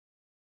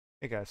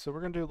Hey guys, so we're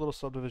going to do a little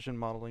subdivision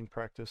modeling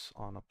practice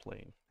on a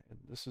plane. And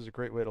this is a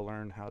great way to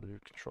learn how to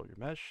control your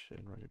mesh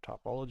and run your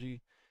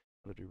topology,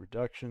 how to do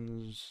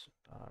reductions,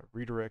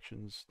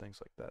 redirections, things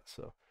like that.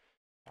 So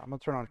I'm going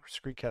to turn on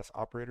screencast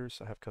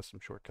operators. I have custom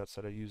shortcuts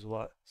that I use a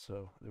lot,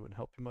 so they wouldn't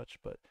help you much.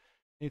 But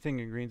anything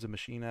in green's a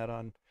machine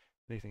add-on.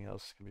 Anything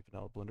else can be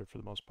vanilla blender for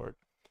the most part.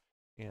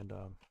 And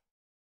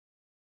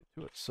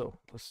do it. So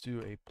let's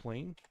do a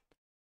plane.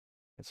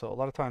 And so a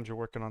lot of times you're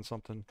working on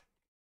something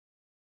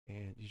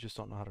and you just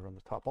don't know how to run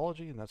the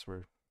topology, and that's where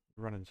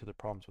you run into the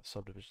problems with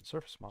subdivision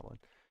surface modeling.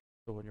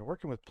 So when you're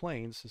working with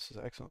planes, this is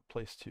an excellent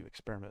place to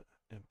experiment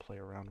and play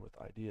around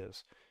with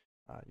ideas.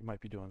 You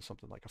might be doing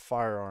something like a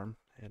firearm,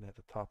 and at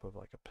the top of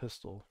like a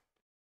pistol,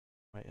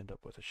 you might end up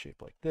with a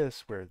shape like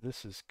this, where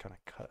this is kind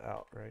of cut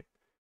out, right?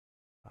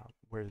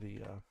 Where the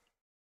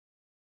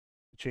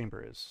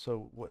chamber is.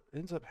 So what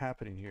ends up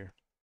happening here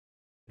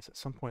is at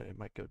some point it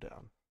might go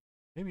down.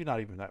 Maybe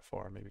not even that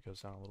far. Maybe it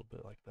goes down a little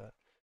bit like that.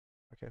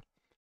 Okay.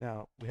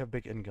 Now we have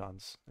big end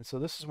guns. And so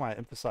this is why I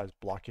emphasize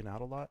blocking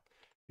out a lot,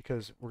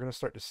 because we're going to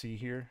start to see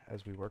here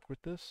as we work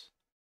with this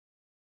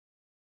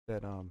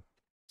that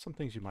some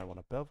things you might want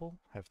to bevel,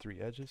 have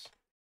three edges.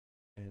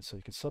 And so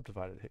you can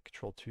subdivide it, hit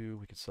Control 2,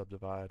 we can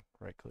subdivide,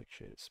 right click,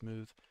 shade it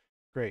smooth.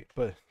 Great,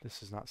 but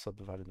this is not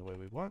subdivided the way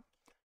we want.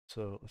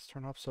 So let's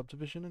turn off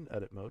subdivision in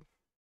edit mode,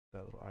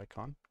 that little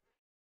icon.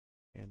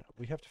 And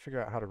we have to figure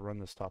out how to run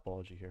this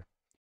topology here.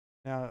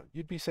 Now,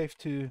 you'd be safe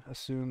to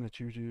assume that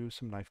you do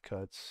some knife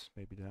cuts,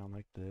 maybe down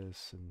like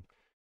this, and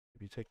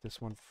maybe take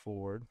this one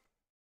forward.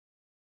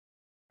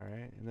 All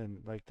right, and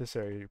then like this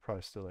area, you're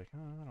probably still like,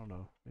 oh, I don't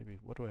know, maybe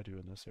what do I do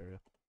in this area?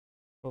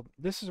 Well,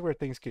 this is where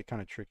things get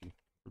kind of tricky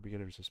for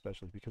beginners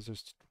especially, because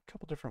there's a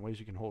couple different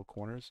ways you can hold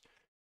corners.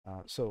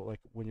 So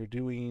like when you're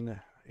doing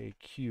a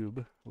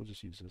cube, we'll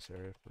just use this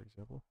area for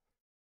example.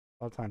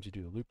 A lot of times you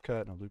do a loop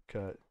cut and a loop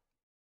cut,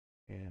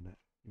 and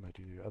you might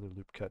do your other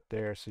loop cut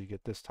there, so you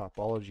get this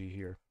topology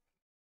here,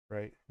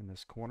 right, in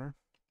this corner.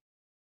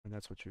 And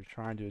that's what you're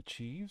trying to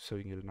achieve, so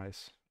you can get a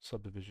nice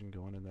subdivision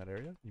going in that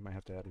area. You might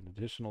have to add an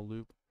additional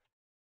loop,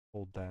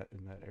 hold that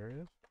in that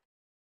area.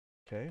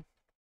 Okay.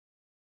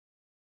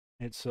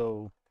 And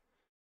so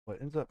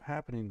what ends up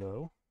happening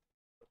though,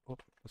 oh,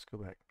 let's go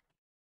back.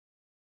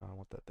 I don't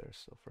want that there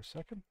still for a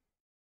second.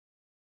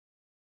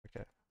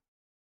 Okay.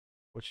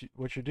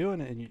 What you're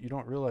doing, and you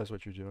don't realize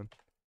what you're doing.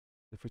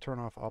 If we turn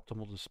off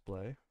optimal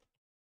display,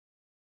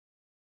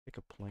 pick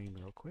a plane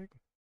real quick,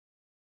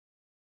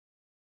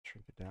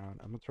 shrink it down.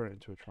 I'm gonna turn it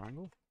into a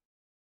triangle.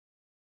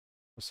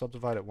 We'll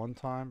subdivide it one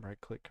time, right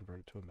click,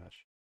 convert it to a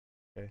mesh.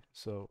 Okay,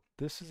 so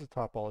this is a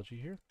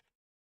topology here.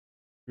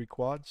 Three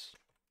quads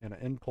and an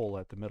end pole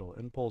at the middle.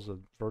 End pole is a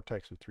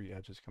vertex with three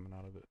edges coming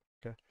out of it.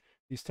 Okay,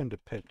 these tend to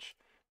pinch,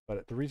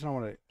 but the reason I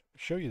want to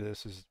show you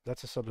this is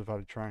that's a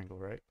subdivided triangle,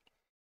 right?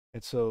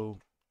 And so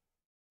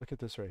look at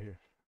this right here.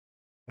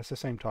 That's the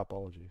same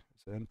topology.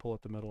 It's an end pole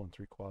at the middle and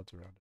three quads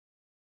around it.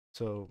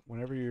 So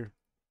whenever you're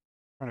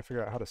trying to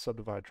figure out how to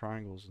subdivide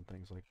triangles and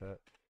things like that,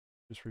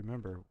 just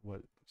remember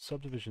what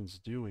subdivision's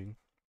doing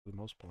for the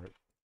most part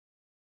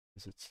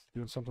is it's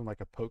doing something like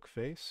a poke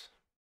face,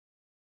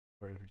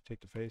 where if you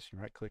take the face, you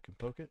right click and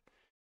poke it.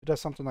 It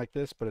does something like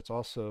this, but it's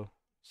also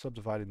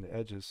subdividing the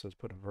edges. So it's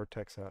putting a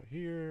vertex out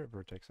here, a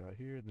vertex out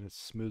here, and then it's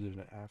smoothing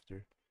it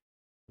after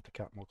with the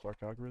Catmull-Clark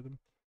algorithm.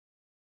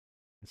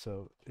 And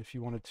so if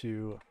you wanted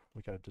to,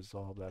 we got to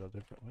dissolve that a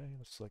different way.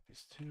 Let's select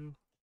these two.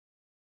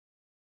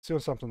 It's doing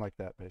something like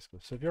that basically.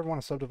 So if you ever want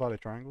to subdivide a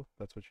triangle,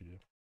 that's what you do.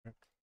 Right?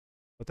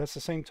 But that's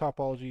the same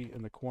topology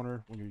in the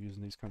corner when you're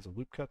using these kinds of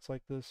loop cuts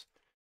like this.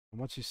 And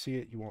once you see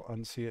it, you won't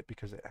unsee it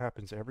because it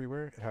happens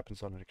everywhere. It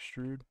happens on an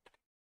extrude,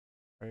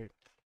 right?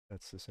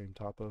 That's the same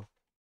topo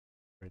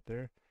right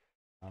there.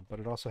 But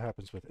it also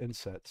happens with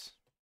insets,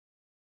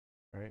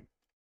 right?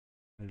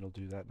 And it'll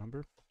do that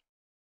number.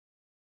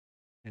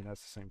 And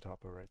that's the same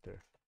topo right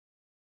there.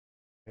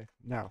 Okay.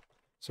 Now,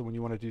 so when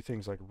you want to do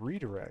things like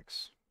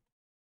redirects,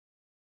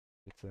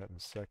 get to that in a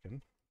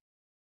second.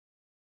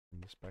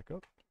 Bring this back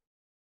up.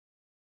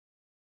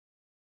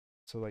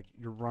 So like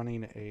you're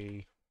running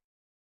a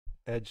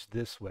edge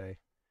this way.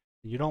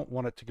 You don't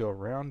want it to go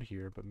around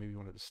here, but maybe you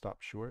want it to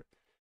stop short.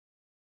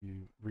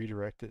 You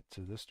redirect it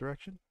to this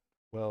direction.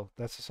 Well,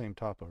 that's the same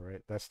topo,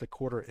 right? That's the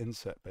quarter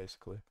inset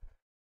basically.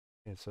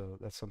 And so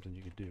that's something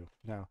you could do.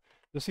 Now,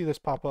 you'll see this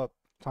pop up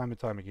time and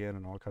time again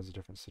in all kinds of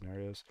different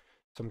scenarios.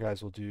 Some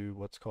guys will do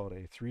what's called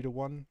a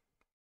 3-to-1.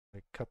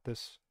 Like cut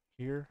this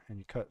here and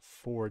you cut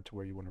forward to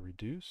where you want to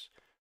reduce.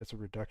 That's a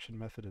reduction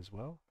method as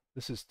well.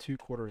 This is 2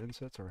 quarter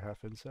insets or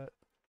half inset.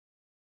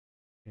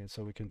 And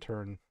so we can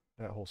turn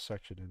that whole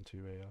section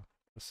into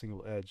a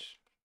single edge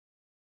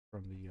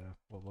from the,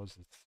 what was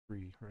the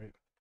 3, right?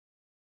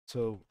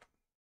 So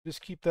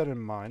just keep that in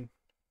mind.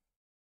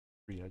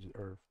 3 edges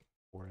or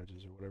 4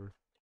 edges or whatever,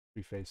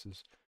 3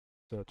 faces.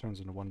 So it turns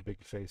into one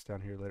big face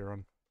down here later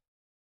on.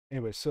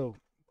 Anyway, so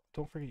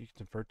don't forget you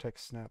can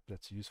vertex snap.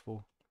 That's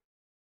useful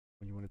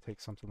when you want to take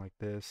something like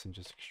this and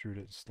just extrude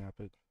it and snap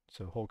it.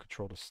 So hold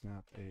control to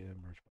snap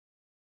AM merge.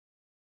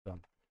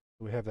 Done.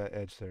 So we have that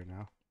edge there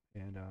now.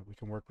 And we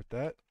can work with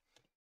that.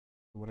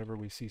 Whenever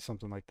we see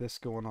something like this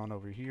going on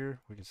over here,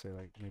 we can say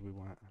like maybe we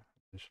want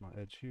additional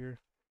edge here.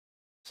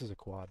 This is a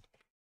quad,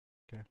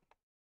 okay?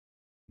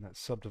 And that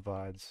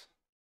subdivides,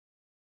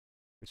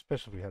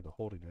 especially if we had the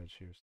holding edge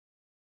here.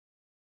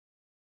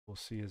 We'll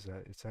see is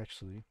that it's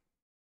actually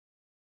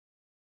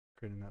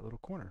creating that little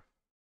corner,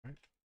 right?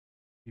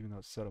 Even though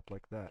it's set up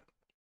like that.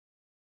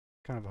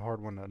 Kind of a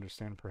hard one to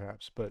understand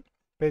perhaps, but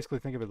basically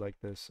think of it like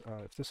this.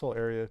 If this whole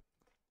area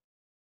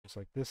is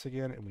like this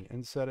again and we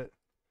inset it,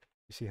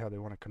 you see how they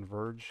want to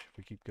converge? If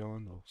we keep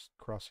going, they'll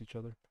cross each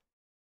other.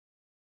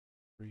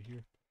 Three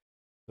here.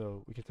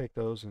 So we can take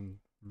those and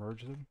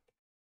merge them.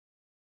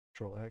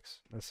 Control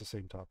X. That's the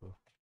same topo.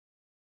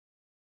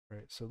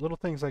 Right. So little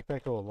things like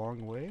that go a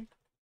long way when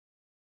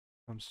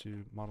it comes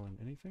to modeling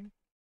anything.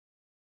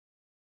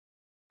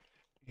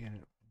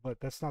 But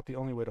that's not the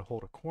only way to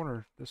hold a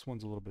corner. This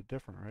one's a little bit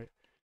different, right?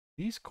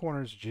 These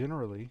corners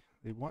generally,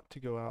 they want to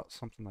go out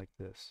something like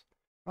this.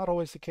 Not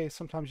always the case.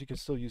 Sometimes you can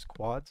still use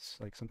quads.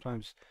 Like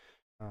sometimes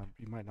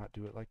you might not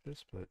do it like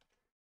this, but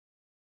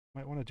you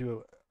might want to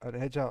do an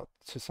edge out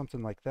to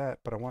something like that,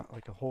 but I want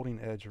like a holding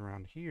edge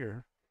around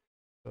here.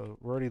 So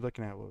we're already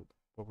looking at what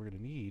we're going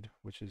to need,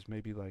 which is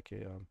maybe like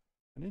an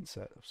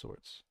inset of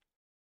sorts,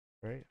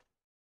 right?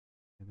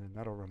 And then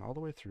that'll run all the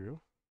way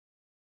through.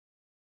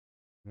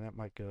 And that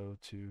might go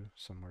to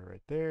somewhere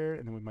right there,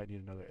 and then we might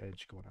need another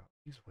edge going out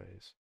these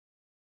ways.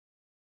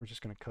 We're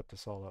just going to cut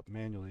this all up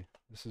manually.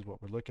 This is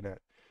what we're looking at.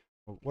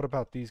 Well, what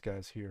about these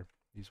guys here,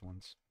 these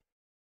ones?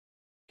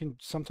 You can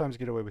sometimes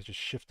get away with just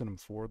shifting them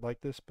forward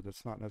like this, but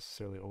that's not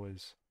necessarily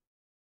always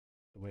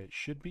the way it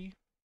should be,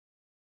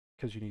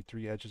 because you need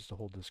 3 edges to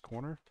hold this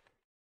corner.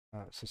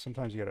 So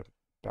sometimes you got to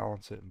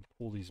balance it and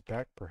pull these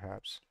back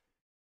perhaps.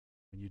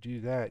 When you do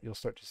that, you'll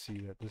start to see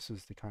that this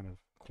is the kind of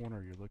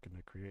corner you're looking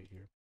to create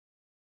here.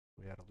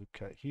 We add a loop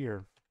cut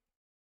here,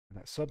 and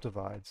that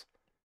subdivides,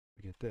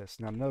 we get this.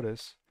 Now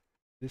notice,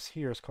 this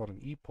here is called an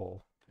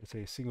E-pole. It's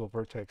a single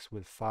vertex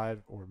with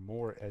 5 or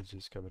more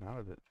edges coming out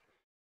of it.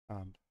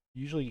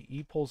 Usually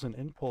E-poles and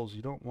N-poles,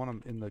 you don't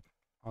want them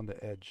on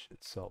the edge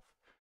itself.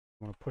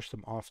 You want to push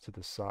them off to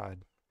the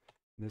side.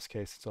 In this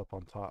case, it's up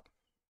on top.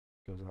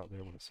 It goes out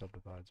there when it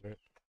subdivides, right?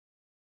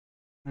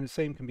 And the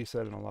same can be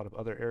said in a lot of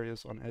other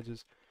areas on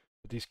edges,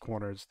 but these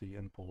corners, the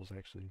N-poles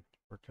actually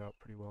work out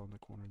pretty well in the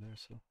corner there.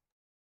 So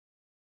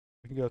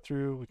we can go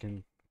through, we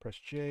can press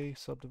J,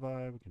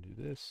 subdivide, we can do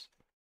this.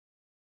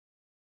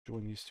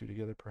 Join these two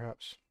together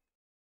perhaps.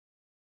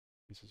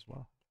 These as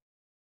well.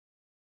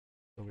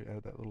 So we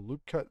added that little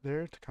loop cut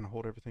there to kind of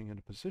hold everything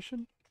into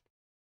position.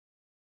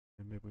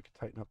 And maybe we could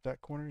tighten up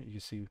that corner. You can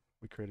see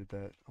we created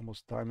that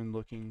almost diamond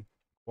looking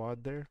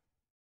quad there,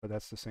 but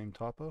that's the same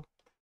topo.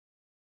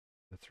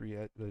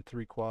 The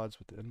three quads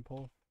with the end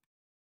pole.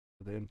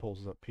 So the end pole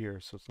is up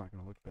here, so it's not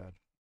going to look bad.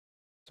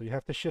 So you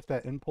have to shift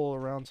that end pole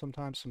around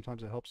sometimes.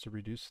 Sometimes it helps to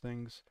reduce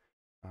things.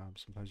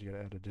 Sometimes you got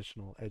to add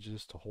additional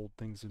edges to hold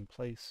things in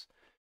place.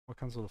 All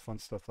kinds of little fun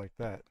stuff like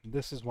that. And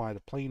this is why the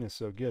plane is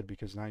so good,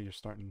 because now you're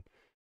starting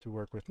to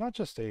work with not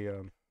just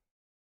a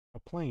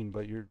plane,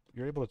 but you're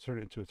able to turn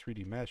it into a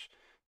 3D mesh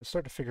and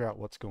start to figure out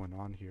what's going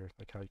on here,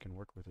 like how you can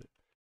work with it.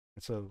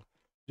 And so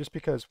just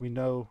because we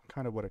know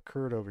kind of what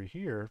occurred over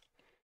here,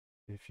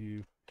 if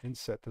you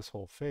inset this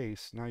whole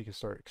face, now you can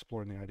start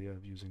exploring the idea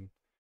of using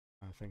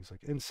things like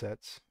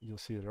insets. You'll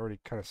see it already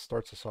kind of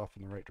starts us off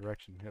in the right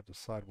direction. We have the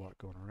sidewalk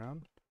going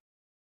around.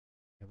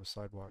 We have a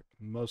sidewalk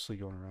mostly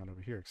going around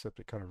over here, except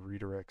it kind of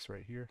redirects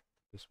right here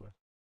this way.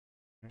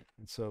 Right?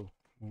 And so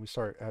when we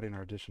start adding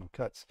our additional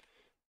cuts,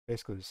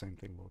 basically the same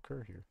thing will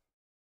occur here.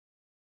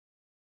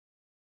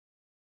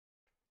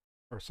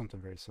 Or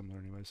something very similar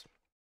anyways.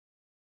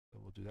 So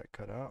we'll do that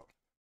cut out.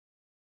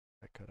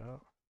 That cut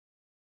out.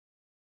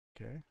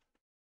 Okay.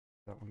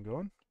 That one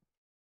going.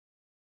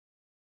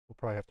 We'll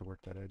probably have to work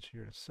that edge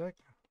here in a sec.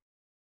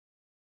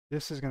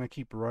 This is going to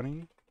keep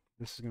running.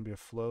 This is going to be a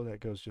flow that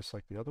goes just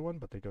like the other one,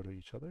 but they go to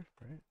each other,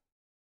 right?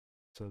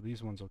 So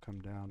these ones will come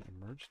down and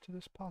merge to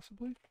this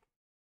possibly.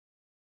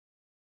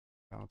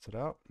 Balance it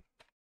out.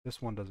 This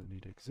one doesn't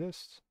need to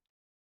exist.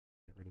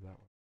 Get rid of that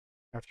one.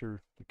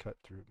 After the cut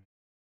through.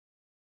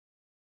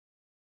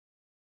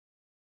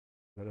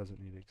 That doesn't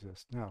need to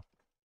exist. Now,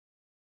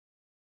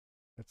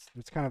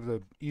 that's kind of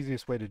the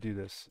easiest way to do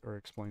this, or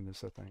explain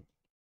this, I think.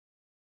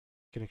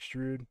 You can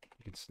extrude,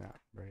 you can snap,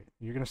 right?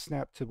 You're going to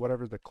snap to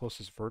whatever the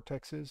closest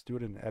vertex is. Do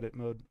it in edit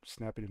mode.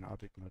 Snapping in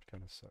object mode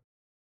kind of sucks.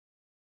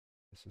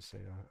 This is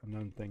a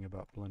known thing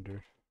about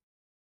Blender.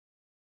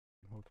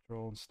 Hold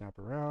control and snap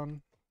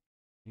around.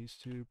 These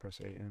two,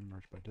 press AM,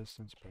 merge by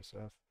distance, press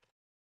F.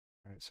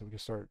 All right, so we can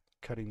start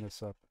cutting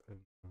this up in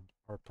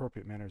our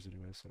appropriate manners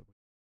anyway. So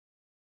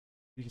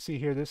you can see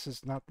here, this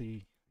is not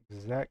the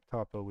exact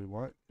topo we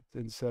want. It's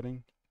in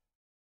setting.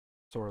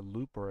 So our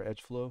loop or our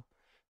edge flow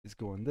is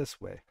going this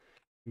way.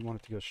 We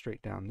want it to go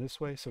straight down this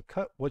way. So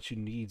cut what you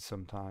need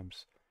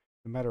sometimes.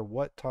 No matter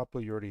what topo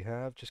you already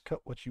have, just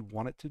cut what you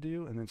want it to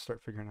do and then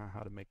start figuring out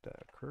how to make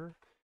that occur.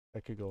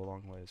 That could go a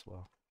long way as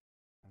well.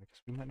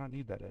 Because we might not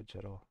need that edge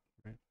at all,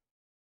 right?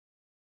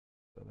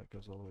 So that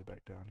goes all the way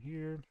back down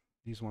here.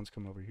 These ones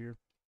come over here.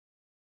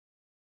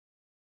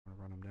 I'm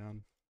gonna run them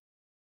down.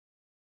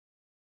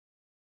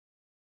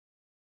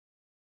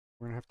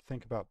 We're gonna have to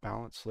think about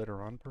balance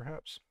later on,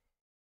 perhaps.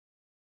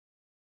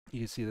 You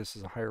can see this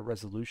is a higher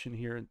resolution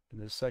here in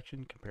this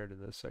section compared to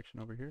this section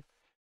over here.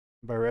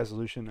 By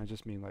resolution, I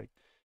just mean like,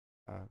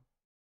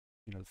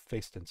 you know,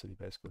 face density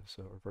basically,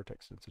 so, or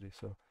vertex density.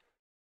 So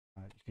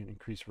you can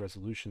increase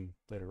resolution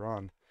later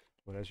on,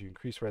 but as you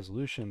increase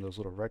resolution, those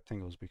little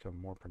rectangles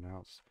become more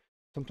pronounced.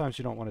 Sometimes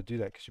you don't want to do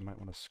that because you might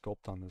want to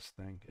sculpt on this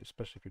thing,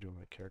 especially if you're doing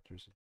like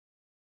characters.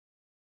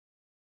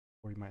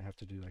 Or you might have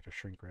to do like a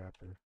shrink wrap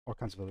or all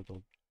kinds of other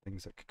little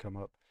things that could come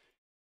up.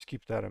 Just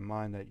keep that in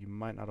mind that you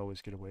might not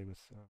always get away with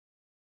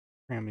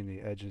cramming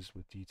the edges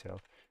with detail.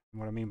 And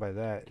what I mean by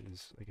that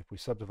is, like, if we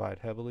subdivide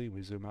heavily,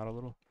 we zoom out a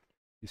little,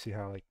 you see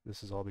how like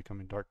this is all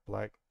becoming dark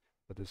black,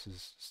 but this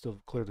is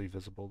still clearly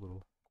visible,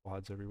 little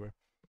quads everywhere.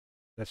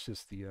 That's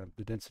just the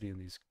density in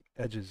these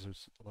edges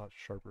is a lot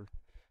sharper.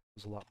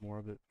 There's a lot more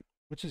of it,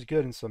 which is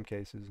good in some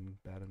cases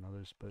and bad in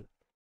others, but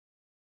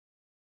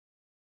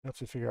you have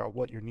to figure out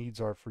what your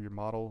needs are for your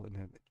model, and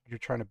then you're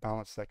trying to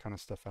balance that kind of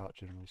stuff out,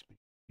 generally speaking,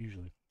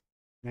 usually.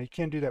 Now, you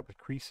can do that with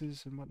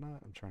creases and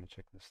whatnot. I'm trying to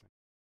check this thing.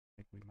 I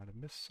think we might have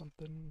missed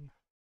something.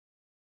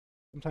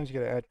 Sometimes you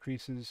got to add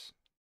creases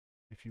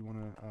if you want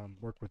to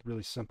work with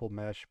really simple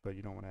mesh, but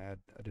you don't want to add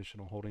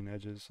additional holding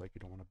edges, like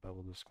you don't want to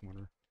bevel this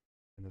corner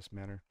in this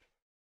manner.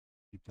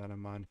 Keep that in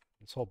mind.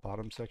 This whole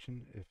bottom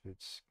section, if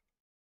it's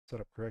set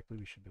up correctly,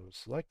 we should be able to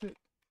select it,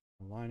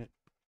 align it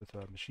with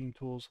machine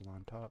tools,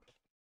 align top.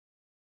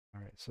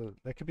 All right, so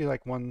that could be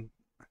like one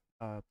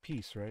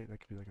piece, right? That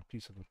could be like a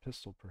piece of a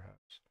pistol,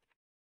 perhaps.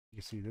 You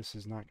can see this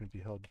is not going to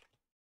be held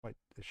quite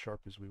as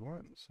sharp as we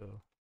want,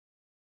 so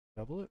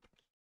double it.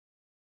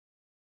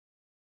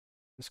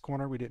 This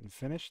corner we didn't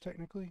finish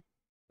technically.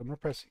 I'm going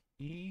to press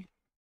E,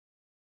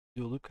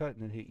 do a loop cut,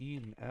 and then hit E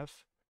and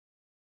F.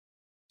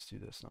 Let's do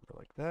this number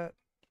like that.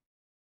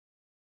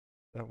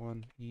 That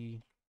one, E.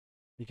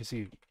 You can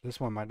see this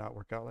one might not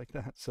work out like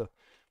that, so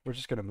we're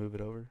just going to move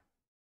it over.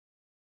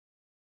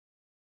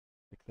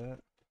 Like that.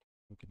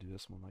 We could do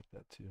this one like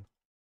that too.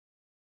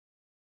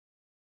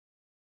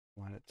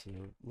 Line it to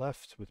the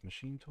left with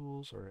machine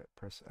tools, or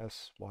press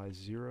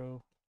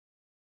SY0.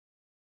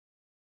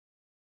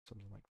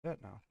 Something like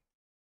that now.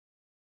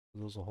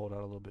 Those will hold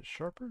out a little bit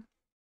sharper.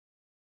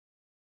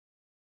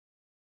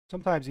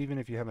 Sometimes even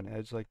if you have an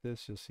edge like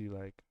this, you'll see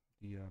like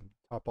the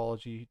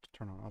topology to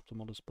turn on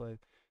optimal display.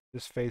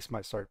 This face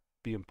might start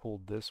being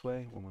pulled this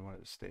way when we want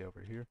it to stay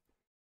over here.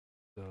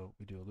 So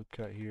we do a loop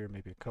cut here,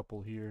 maybe a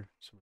couple here.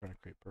 So we're trying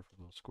to create perfect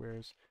little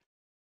squares.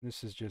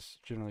 This is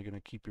just generally going to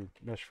keep your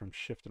mesh from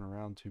shifting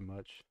around too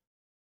much.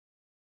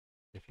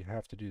 If you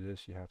have to do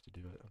this, you have to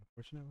do it,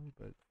 unfortunately,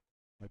 but it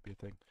might be a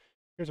thing.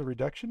 Here's a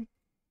reduction.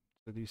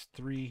 So these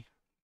three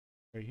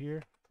right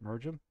here,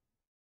 merge them.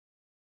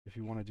 If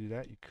you want to do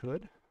that, you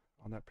could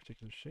on that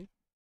particular shape,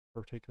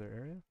 particular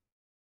area.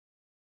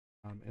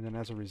 And then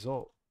as a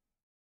result,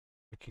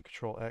 we can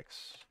control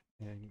X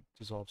and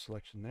dissolve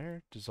selection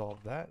there,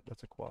 dissolve that,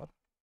 that's a quad.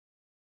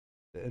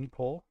 The end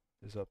pole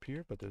is up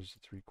here, but there's the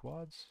three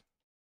quads.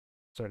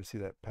 Starting to see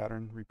that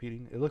pattern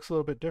repeating. It looks a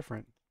little bit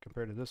different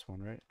compared to this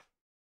one, right?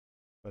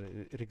 But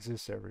it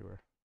exists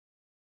everywhere.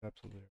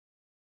 Absolutely.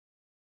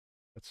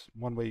 That's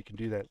one way you can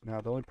do that.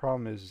 Now, the only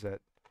problem is that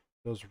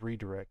those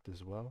redirect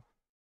as well,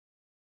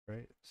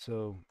 right?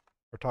 So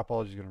our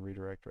topology is going to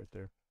redirect right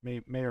there.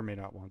 May or may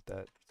not want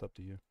that. It's up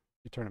to you.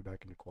 You turn it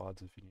back into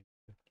quads if you need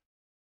to.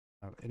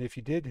 And if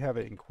you did have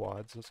it in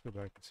quads, let's go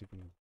back and see if we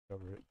can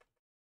cover it.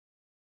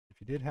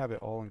 If you did have it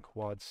all in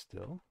quads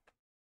still,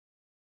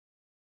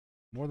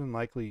 more than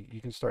likely you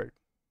can start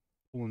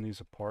pulling these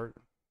apart,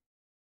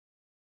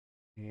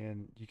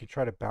 and you can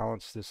try to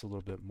balance this a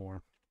little bit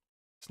more.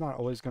 It's not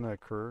always going to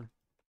occur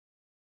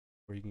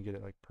where you can get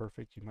it like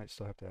perfect. You might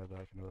still have to have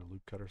like another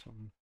loop cut or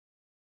something.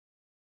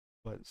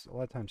 But a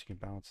lot of times you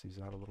can balance these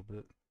out a little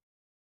bit.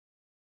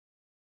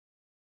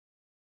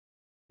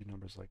 Do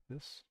numbers like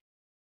this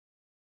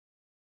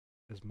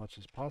as much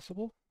as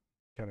possible.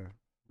 Kind of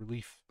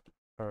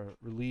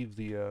relieve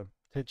the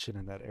tension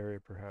in that area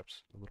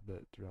perhaps a little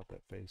bit throughout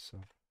that face. So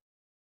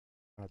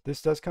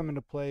this does come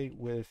into play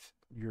with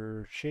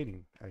your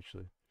shading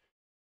actually.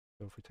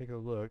 So if we take a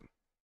look,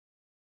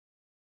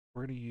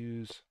 we're going to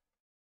use,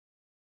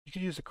 you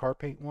could use a car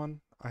paint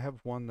one. I have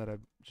one that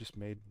I've just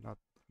made,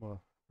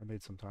 well, I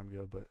made some time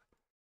ago, but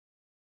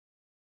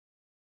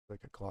like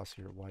a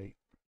glossier white.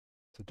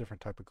 It's a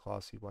different type of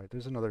glossy white.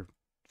 There's another,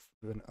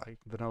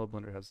 Vanilla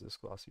Blender has this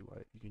glossy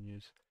white you can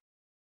use.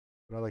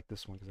 But I like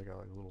this one because I got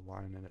like a little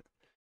line in it.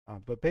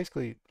 But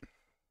basically,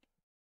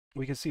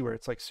 we can see where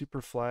it's like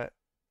super flat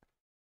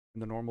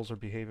and the normals are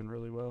behaving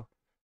really well.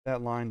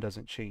 That line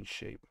doesn't change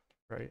shape,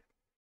 right?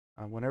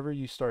 Whenever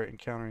you start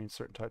encountering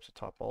certain types of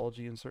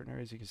topology in certain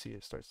areas, you can see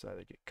it starts to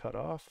either get cut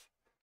off,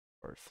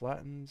 or it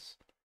flattens,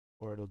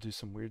 or it'll do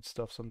some weird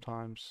stuff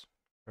sometimes,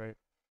 right?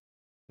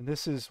 And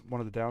this is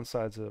one of the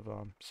downsides of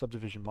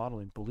subdivision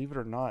modeling. Believe it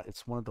or not,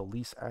 it's one of the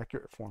least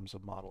accurate forms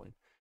of modeling.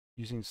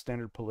 using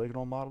standard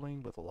polygonal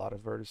modeling with a lot of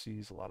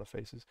vertices, a lot of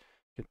faces,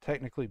 can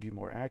technically be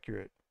more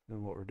accurate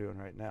than what we're doing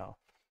right now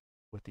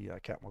with the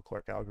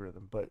Catmull-Clark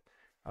algorithm. But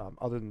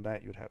other than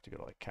that, you would have to go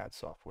to like CAD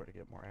software to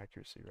get more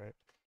accuracy, right?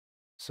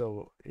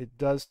 So it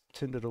does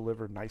tend to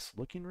deliver nice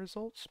looking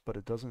results, but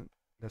it doesn't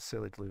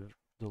necessarily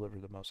deliver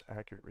the most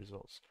accurate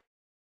results.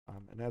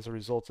 And as a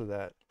result of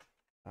that,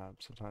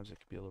 sometimes it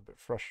can be a little bit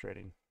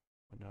frustrating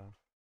when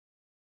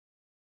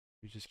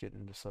you just get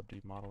into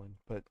SubD modeling.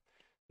 But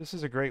this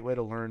is a great way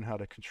to learn how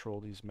to control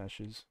these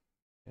meshes,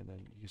 and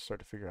then you start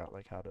to figure out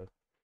like how to,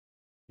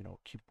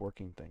 keep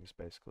working things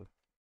basically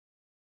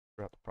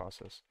throughout the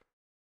process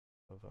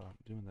of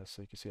doing this.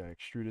 So you can see I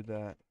extruded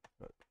that,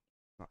 but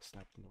not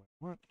snapping the way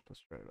I want.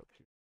 Let's try it up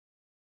here.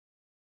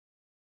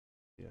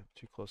 Yeah,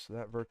 too close to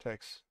that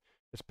vertex.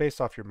 It's based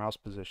off your mouse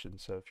position.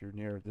 So if you're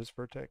near this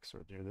vertex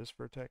or near this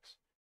vertex,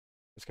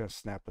 it's going to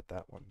snap with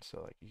that one.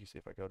 So like you can see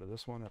if I go to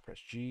this one, I press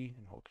G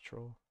and hold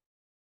control.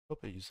 Oh,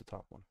 I use the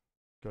top one.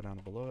 Go down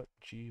below it,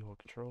 G, hold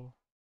control.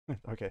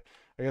 Okay,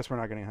 I guess we're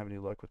not going to have any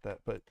luck with that,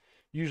 but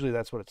usually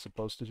that's what it's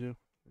supposed to do.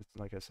 It's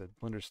like I said,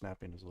 Blender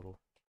snapping is a little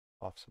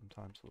off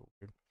sometimes, a little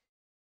weird.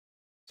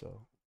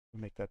 So we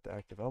make that the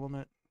active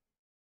element,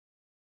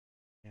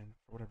 and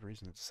for whatever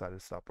reason it decided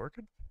to stop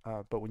working.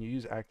 But when you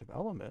use active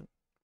element,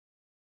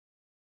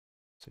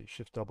 so you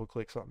shift double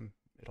click something,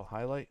 it'll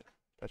highlight.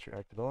 That's your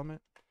active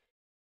element.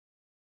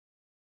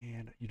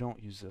 And you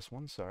don't use this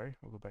one, sorry.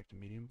 We'll go back to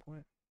medium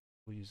point.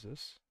 We'll use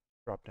this,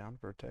 drop down,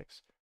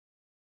 vertex,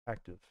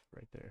 active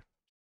right there.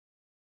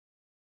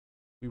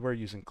 We were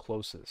using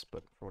closest,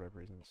 but for whatever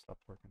reason it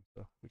stopped working.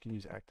 So we can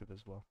use active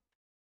as well.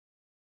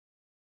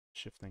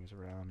 Shift things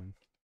around and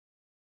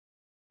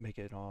make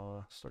it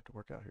all start to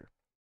work out here.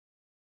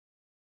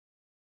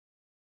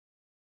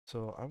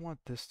 So I want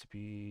this to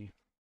be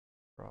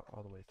brought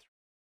all the way through.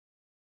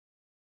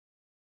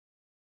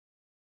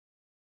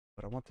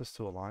 But I want this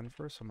to align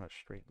first, so I'm going to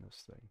straighten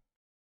this thing.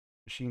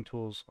 Machine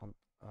tools on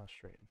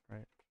straighten,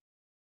 right?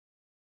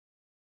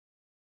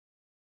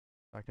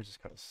 I can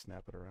just kind of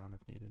snap it around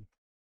if needed.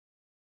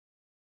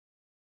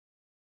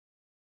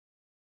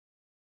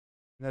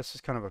 And that's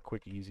just kind of a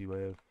quick, easy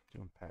way of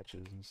doing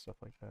patches and stuff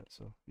like that.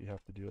 So if you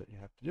have to do it, you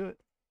have to do it.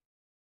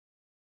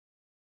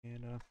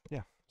 And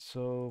yeah,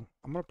 so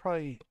I'm going to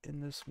probably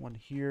end this one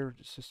here.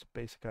 It's just a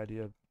basic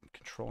idea of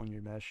controlling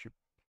your mesh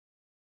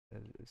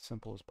as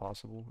simple as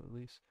possible, at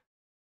least.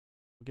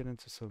 We'll get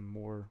into some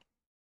more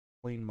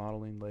plane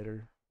modeling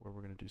later, where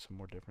we're going to do some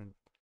more different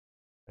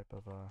type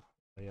of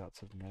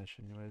layouts of mesh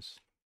anyways.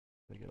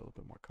 They get a little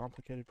bit more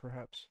complicated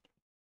perhaps.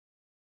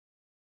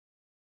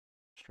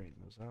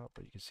 Straighten those out,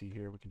 but you can see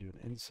here we can do an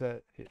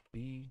inset, hit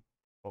B,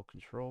 hold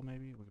control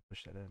maybe, we can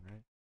push that in,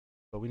 right?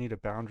 But we need a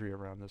boundary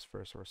around this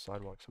first, or a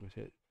sidewalk, so we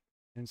hit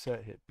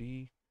inset, hit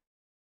B,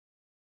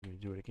 we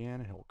do it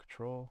again, hold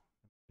control,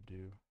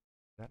 do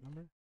that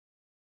number,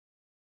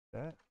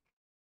 that,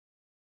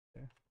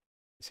 okay.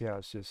 See how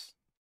it's just,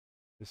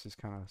 this is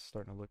kind of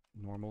starting to look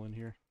normal in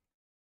here,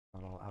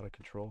 not all out of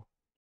control.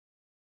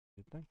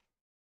 Good thing.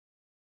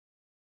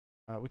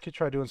 We could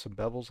try doing some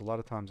bevels. A lot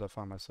of times I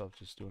find myself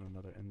just doing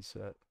another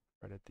inset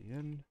right at the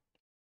end.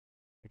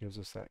 It gives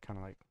us that kind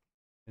of like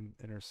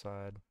inner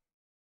side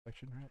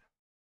section, right?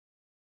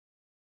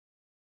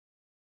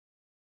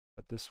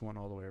 But this one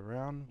all the way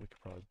around, we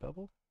could probably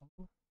bevel.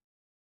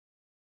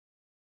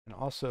 And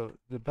also,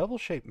 the bevel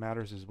shape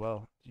matters as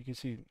well. You can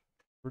see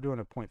we're doing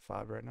a 0.5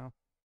 right now.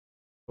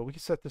 But we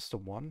can set this to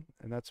 1,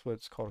 and that's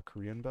what's called a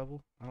Korean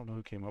bevel. I don't know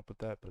who came up with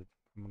that, but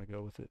I'm going to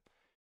go with it.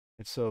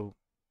 And so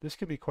this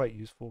can be quite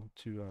useful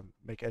to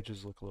make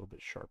edges look a little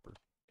bit sharper.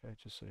 Okay,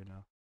 just so you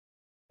know.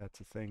 That's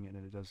a thing, and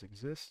it does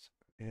exist.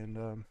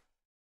 And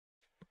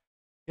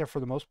yeah, for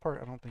the most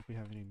part, I don't think we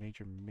have any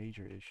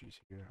major issues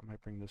here. I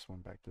might bring this one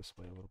back this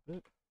way a little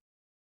bit.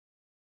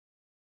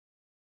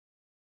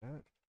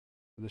 That.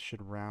 This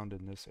should round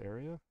in this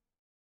area.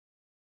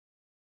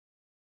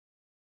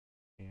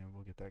 And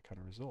we'll get that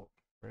kind of result,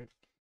 right?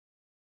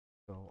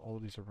 So all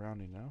of these are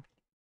rounding now.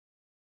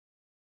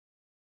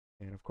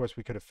 And of course,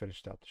 we could have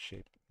finished out the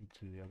shape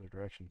into the other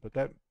direction, but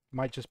that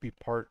might just be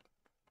part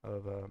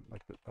of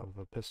of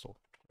a pistol,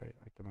 right?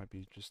 Like there might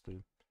be just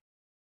the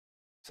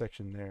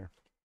section there.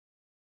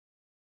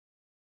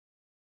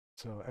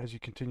 So as you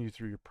continue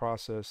through your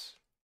process,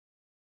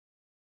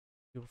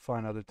 you'll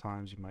find other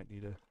times you might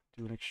need to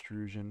do an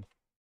extrusion,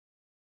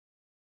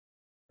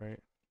 right?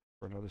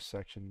 For another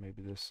section,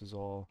 maybe this is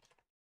all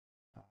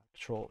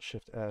Control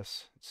Shift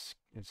S. It's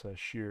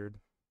sheared.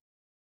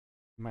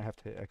 You might have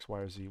to hit X, Y,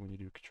 or Z when you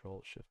do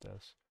Control Shift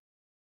S.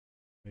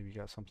 Maybe you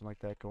got something like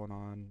that going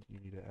on. You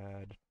need to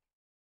add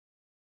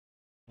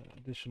an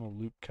additional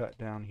loop cut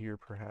down here,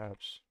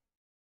 perhaps.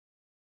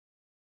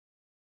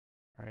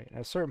 All right.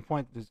 At a certain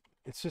point,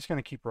 it's just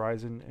going to keep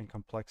rising in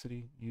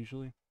complexity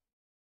usually,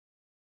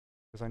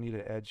 because I need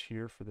an edge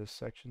here for this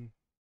section.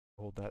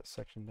 Hold that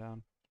section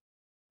down.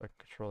 So I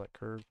can control that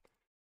curve.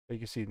 But you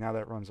can see now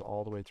that runs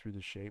all the way through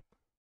the shape,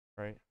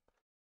 right?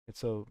 And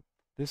so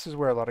this is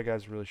where a lot of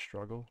guys really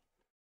struggle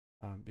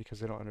because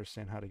they don't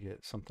understand how to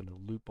get something to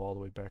loop all the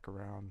way back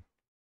around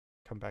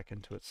come back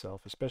into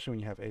itself, especially when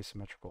you have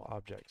asymmetrical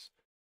objects.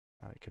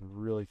 It can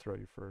really throw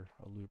you for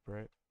a loop,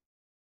 right?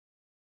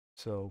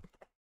 So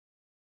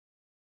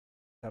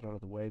that out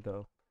of the way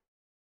though,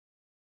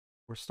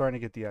 we're starting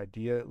to get the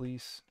idea at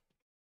least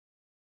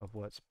of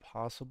what's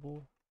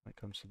possible when it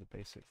comes to the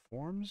basic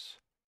forms.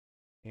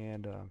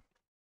 And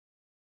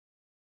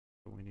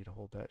we need to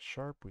hold that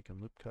sharp. We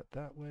can loop cut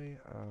that way.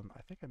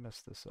 I think I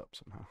messed this up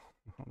somehow.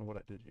 I don't know what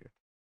I did here.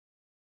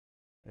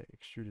 I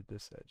extruded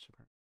this edge.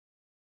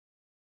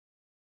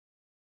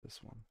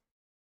 This one.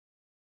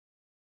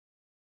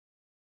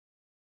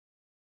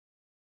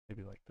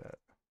 Maybe like that.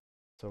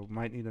 So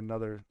might need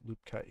another loop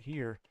cut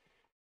here.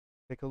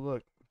 Take a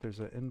look. There's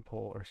an end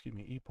pole, or excuse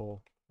me, E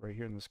pole right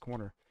here in this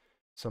corner.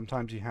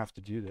 Sometimes you have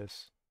to do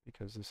this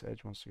because this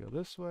edge wants to go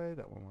this way,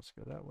 that one wants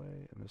to go that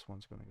way, and this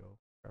one's going to go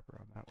wrap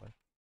around that way.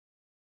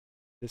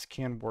 This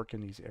can work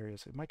in these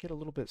areas. It might get a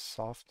little bit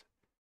soft,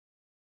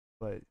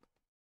 but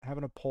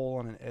having a pole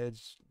on an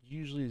edge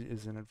usually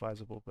isn't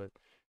advisable, but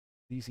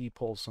these E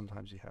poles,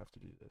 sometimes you have to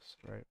do this,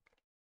 right?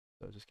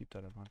 So just keep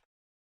that in mind.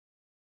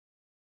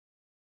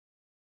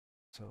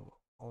 So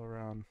all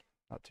around,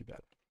 not too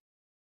bad.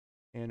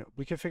 And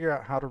we can figure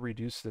out how to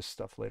reduce this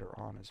stuff later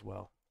on as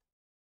well.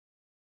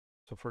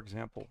 So for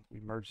example, we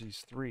merge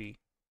these three,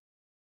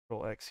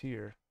 Control X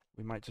here.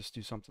 We might just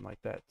do something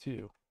like that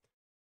too,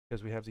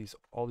 because we have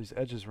all these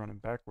edges running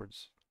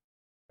backwards,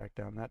 back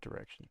down that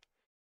direction.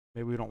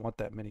 Maybe we don't want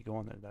that many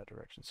going in that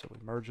direction, so we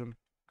merge them,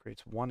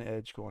 creates one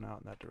edge going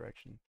out in that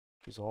direction.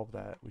 Resolve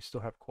that. We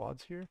still have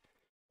quads here,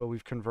 but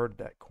we've converted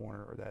that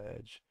corner or that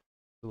edge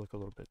to look a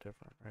little bit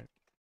different, right?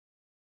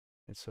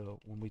 And so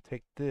when we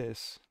take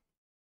this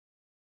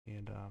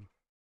and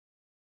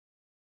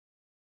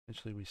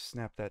eventually we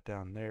snap that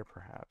down there,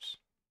 perhaps.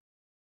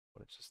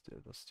 What it just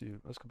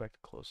did. Let's go back to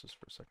closest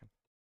for a second.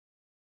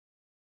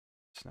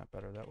 Snap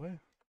better that way.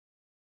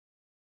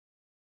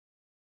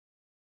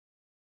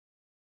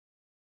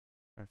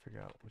 Trying to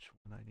figure out which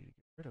one I need to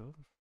get rid of.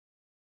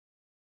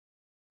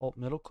 Alt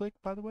middle click,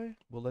 by the way,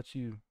 will let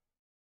you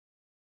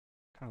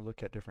kind of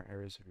look at different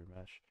areas of your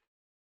mesh.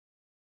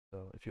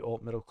 So if you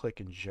alt middle click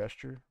and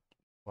gesture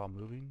while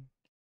moving,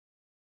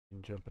 you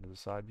can jump into the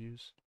side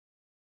views.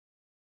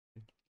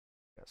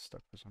 Got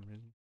stuck for some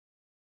reason.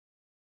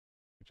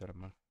 Keep that in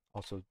mind.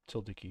 Also,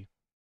 tilde key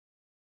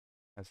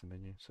as the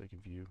menu, so you can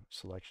view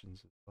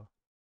selections as well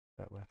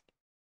that way.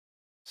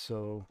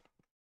 So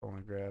I want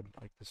to grab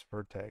like this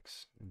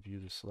vertex and view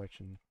the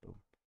selection. Boom.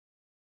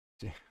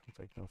 See, it's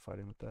like no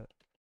fighting with that.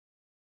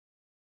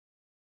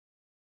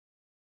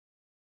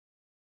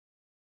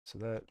 So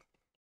that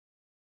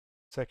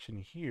section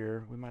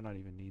here, we might not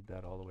even need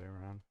that all the way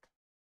around.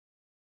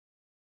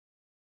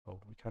 Oh,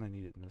 we kind of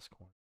need it in this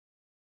corner.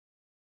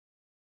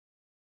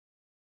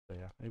 So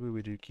yeah, maybe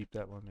we do keep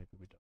that one, maybe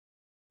we don't.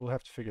 We'll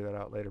have to figure that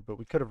out later, but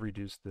we could have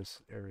reduced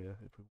this area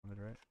if we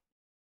wanted, right?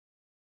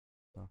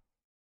 So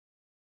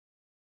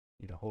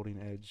need a holding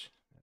edge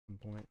at some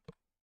point.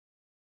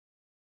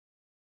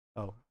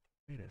 Oh,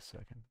 wait a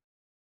second.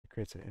 It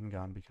creates an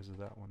n-gon because of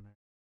that one there.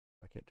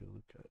 I can't do a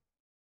loop cut.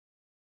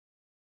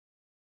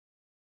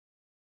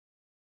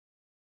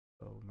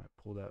 So we might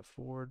pull that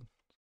forward.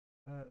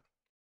 That.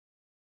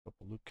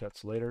 Couple loop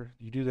cuts later.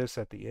 You do this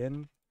at the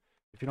end.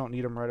 If you don't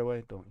need them right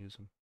away, don't use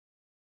them.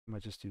 You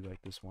might just do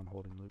like this one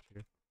holding loop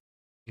here.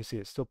 You can see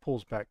it still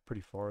pulls back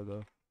pretty far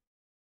though.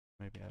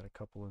 Maybe add a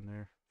couple in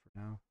there for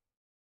now.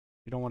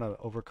 You don't want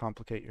to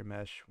overcomplicate your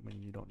mesh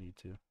when you don't need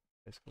to,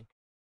 basically.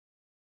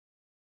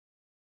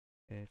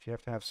 And if you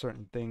have to have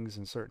certain things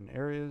in certain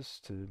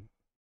areas to,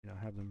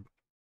 have them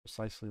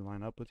precisely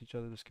line up with each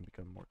other, this can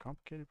become more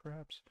complicated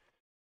perhaps.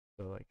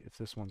 So like if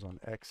this one's on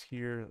X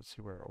here, let's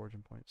see where our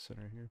origin point is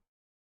center here.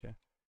 Okay.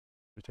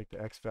 We take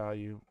the X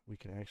value, we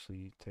can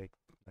actually take,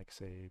 like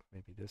say,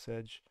 maybe this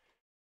edge,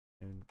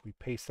 and we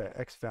paste that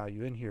X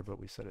value in here, but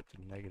we set it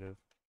to negative.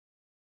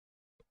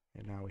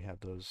 And now we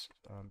have those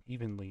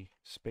evenly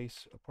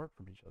spaced apart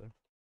from each other.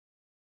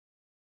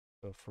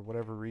 So for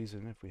whatever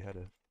reason, if we had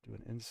to do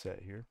an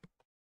inset here,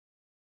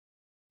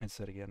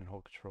 inset again and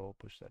hold control,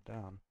 push that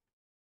down,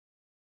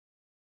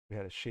 we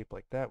had a shape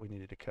like that we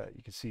needed to cut.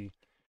 You can see,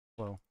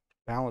 well,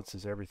 balance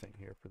is everything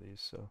here for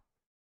these. So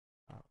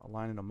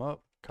aligning them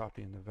up,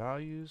 copying the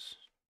values,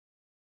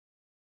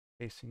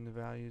 pasting the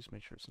values,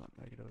 make sure it's not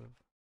negative.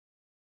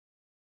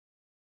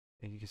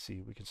 And you can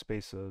see we can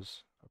space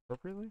those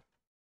appropriately.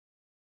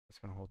 It's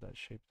going to hold that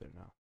shape there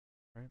now,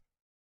 right?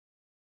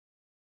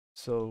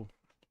 So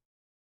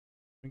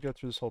we go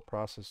through this whole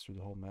process through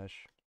the whole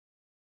mesh.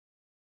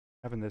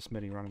 Having this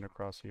many running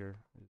across here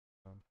is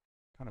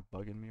kind of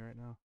bugging me right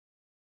now.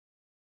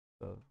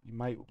 So you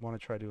might want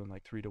to try doing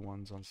like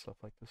 3-to-1s on stuff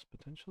like this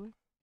potentially.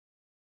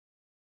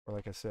 Or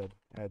like I said,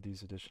 add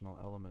these additional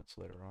elements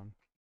later on.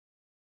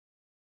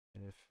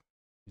 And if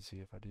you see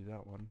if I do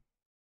that one,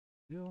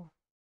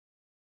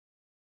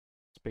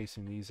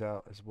 spacing these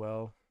out as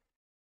well.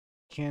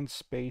 Can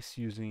space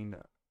using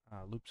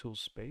loop tool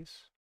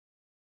space.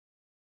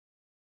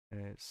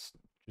 And it's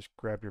just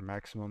grab your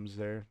maximums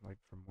there, like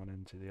from one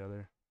end to the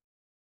other.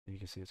 And you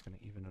can see it's going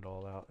to even it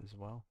all out as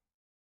well.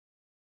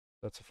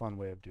 That's a fun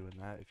way of doing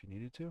that if you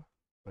needed to.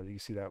 But you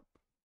see that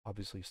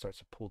obviously starts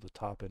to pull the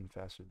top in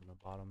faster than the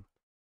bottom.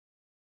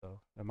 So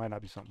that might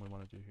not be something we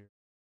want to do here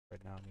right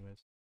now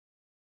anyways.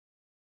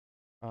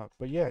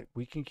 But yeah,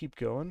 we can keep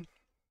going,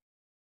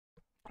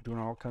 doing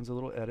all kinds of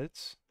little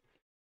edits.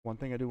 One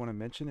thing I do want to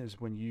mention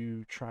is when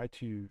you try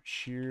to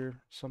shear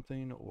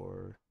something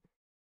or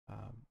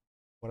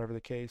whatever the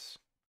case,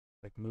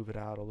 like move it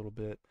out a little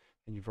bit,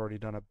 and you've already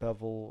done a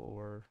bevel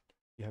or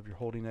you have your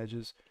holding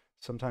edges,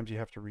 sometimes you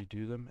have to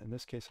redo them. In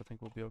this case, I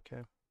think we'll be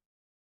okay.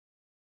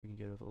 We can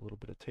get a little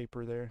bit of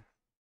taper there.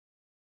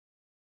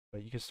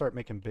 But you can start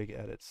making big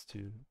edits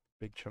to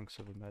big chunks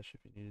of a mesh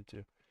if you needed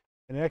to.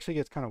 And it actually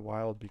gets kind of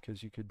wild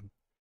because you could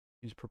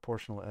use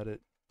proportional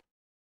edit,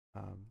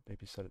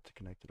 maybe set it to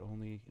connected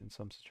only in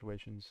some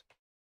situations.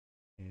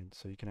 And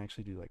so you can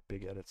actually do like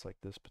big edits like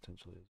this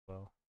potentially as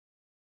well.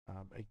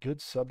 A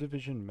good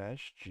subdivision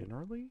mesh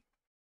generally,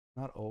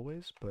 not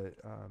always, but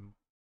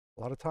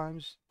a lot of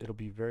times it'll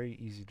be very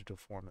easy to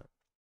deform it,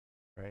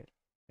 right?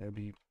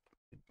 It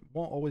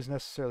won't always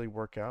necessarily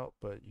work out,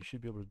 but you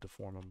should be able to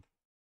deform them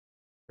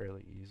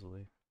fairly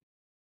easily.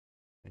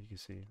 And you can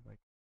see, like,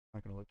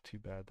 not going to look too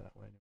bad that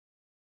way.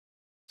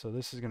 So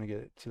this is going to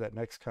get to that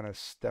next kind of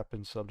step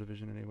in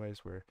subdivision anyways,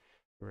 where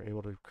we're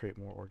able to create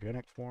more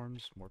organic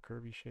forms, more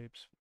curvy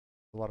shapes.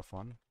 It's a lot of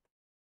fun,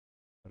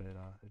 but it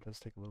does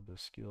take a little bit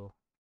of skill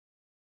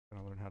to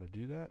learn how to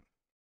do that.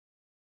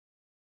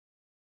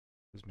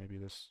 Because maybe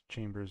this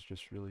chamber is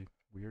just really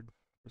weird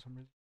for some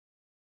reason.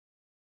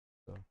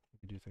 So you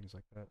can do things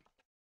like that.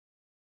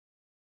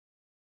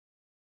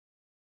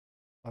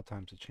 A lot of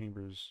times the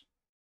chambers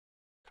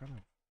kind of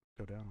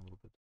go down a little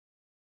bit.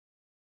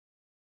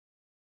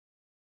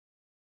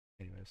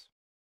 Anyways,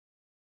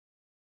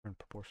 turn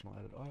proportional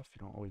edit off. You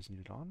don't always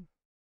need it on.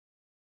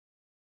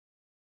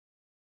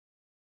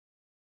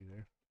 See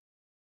there.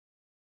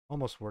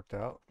 Almost worked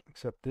out,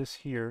 except this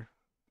here,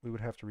 we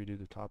would have to redo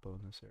the topo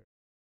in this area.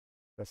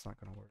 That's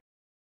not going to work.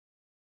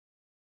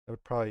 That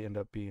would probably end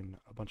up being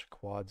a bunch of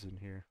quads in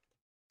here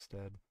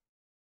instead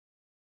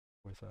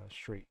with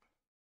straight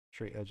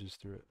edges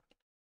through it.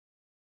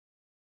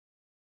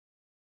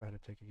 If I had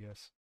to take a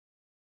guess.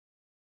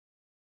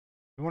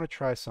 We want to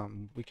try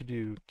something. We could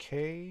do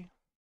K,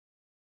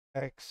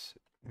 X,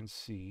 and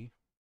C.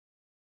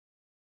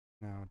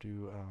 Now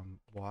do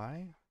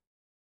Y.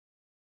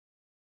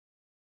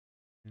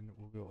 And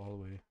we'll go all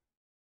the way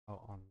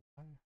out on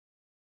Y.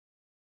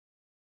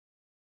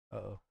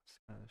 Uh-oh, it's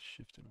kind of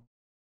shifting.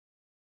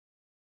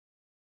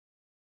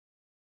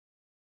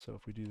 So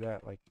if we do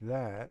that like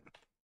that,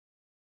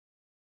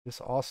 this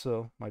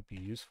also might be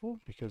useful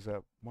because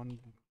that one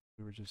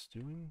we were just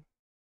doing,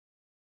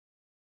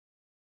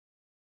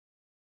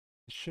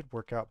 it should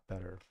work out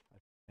better, I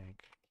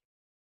think,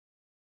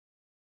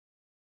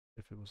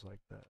 if it was like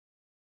that.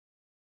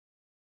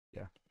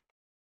 Yeah.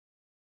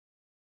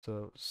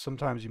 So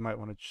sometimes you might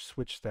want to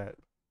switch that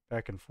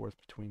back and forth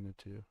between the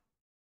two.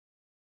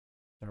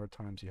 There are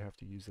times you have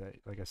to use that,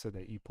 like I said,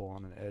 that E-pole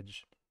on an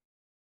edge.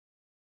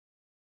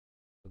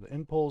 So the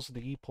N-poles and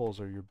the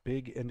E-poles are your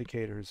big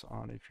indicators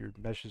on if your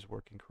mesh is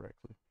working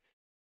correctly.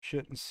 You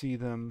shouldn't see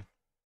them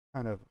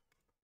kind of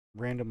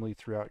randomly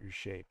throughout your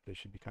shape. They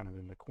should be kind of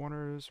in the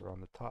corners or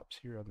on the tops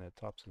here, on the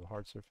tops of the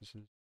hard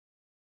surfaces,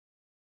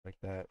 like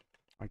that.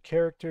 On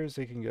characters,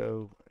 they can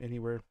go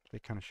anywhere. They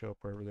kind of show up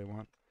wherever they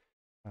want.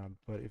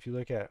 But if you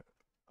look at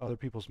other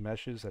people's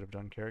meshes that have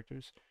done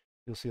characters,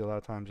 you'll see a lot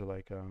of times they're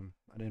like an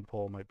N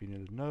pole might be near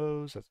the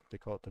nose. They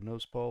call it the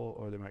nose pole,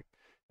 or they might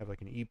have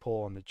like an E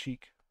pole on the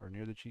cheek or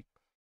near the cheek,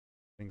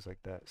 things like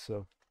that.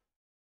 So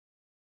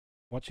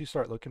once you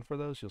start looking for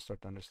those, you'll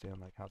start to understand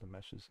like how the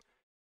mesh is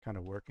kind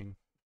of working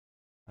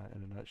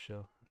in a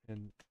nutshell.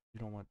 And you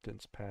don't want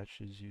dense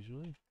patches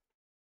usually.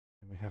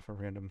 And we have a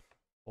random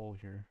hole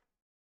here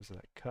because of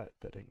that cut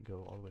that didn't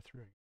go all the way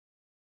through.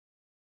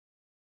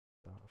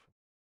 So if we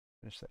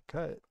finish that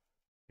cut,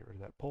 get rid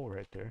of that pole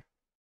right there.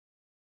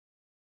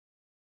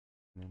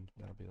 And then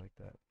that'll be like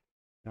that.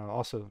 Now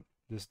also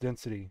this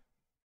density,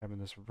 having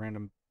this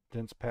random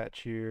dense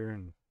patch here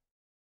and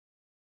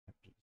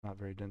not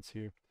very dense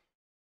here.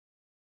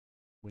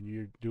 When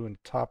you're doing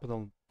top of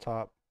the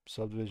top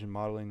subdivision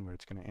modeling where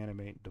it's going to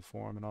animate and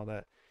deform and all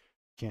that,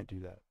 you can't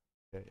do that.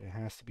 It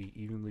has to be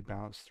evenly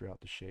balanced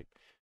throughout the shape.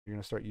 You're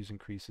going to start using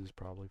creases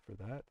probably for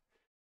that.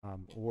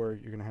 Or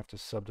you're going to have to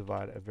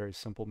subdivide a very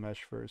simple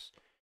mesh first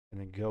and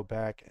then go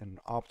back and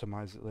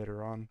optimize it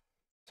later on.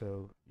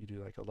 So you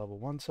do like a level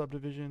 1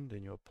 subdivision,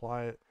 then you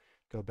apply it,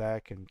 go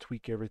back and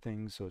tweak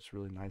everything so it's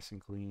really nice and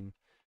clean,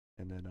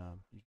 and then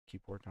you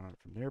keep working on it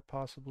from there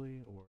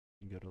possibly, or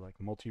you can go to like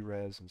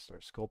multi-res and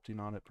start sculpting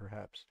on it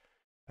perhaps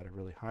at a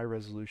really high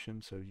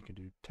resolution, so you can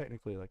do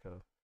technically like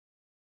a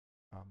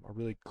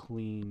really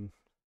clean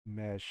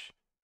mesh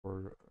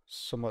or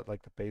somewhat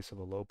like the base of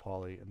a low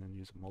poly, and then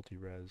use a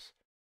multi-res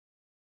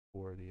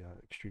for the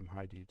extreme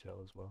high detail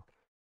as well.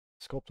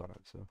 Sculpt on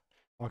it, so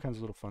all kinds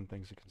of little fun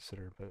things to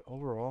consider, but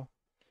overall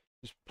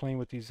just playing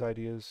with these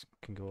ideas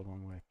can go a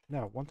long way.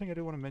 Now one thing I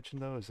do want to mention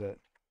though is that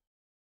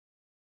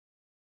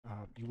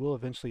You will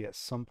eventually at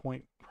some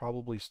point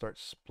probably start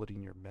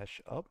splitting your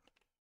mesh up.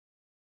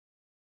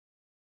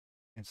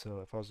 And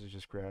so if I was to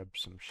just grab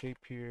some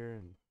shape here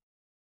and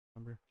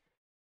remember,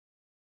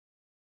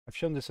 I've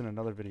shown this in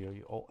another video.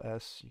 You Alt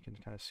S, you can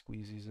kind of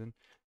squeeze these in.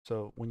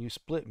 So when you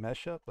split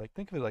mesh up, like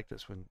think of it like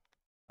this: when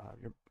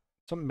you're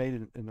something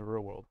made in the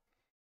real world,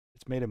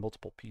 it's made in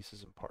multiple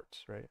pieces and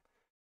parts, right?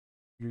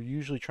 You're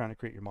usually trying to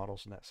create your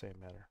models in that same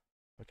manner,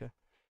 okay?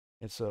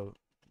 And so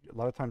a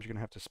lot of times you're going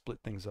to have to split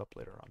things up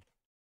later on.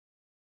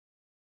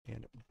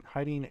 And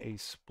hiding a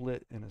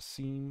split in a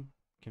seam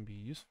can be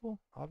useful,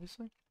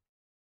 obviously.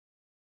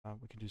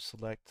 We can do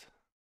select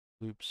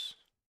loops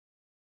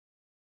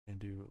and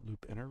do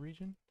loop inner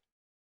region.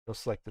 It'll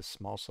select this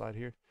small side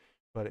here,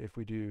 but if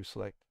we do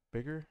select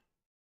bigger,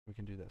 we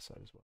can do that side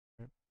as well,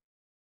 right?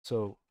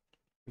 So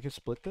we can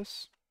split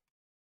this,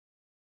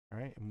 all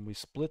right? And when we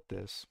split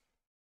this,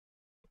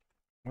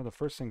 one of the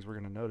first things we're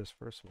going to notice,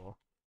 first of all,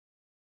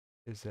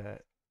 is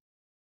that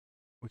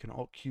we can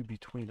Alt Q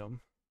between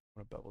them.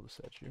 I'm going to bevel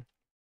this edge here.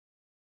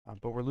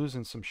 But we're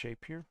losing some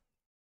shape here.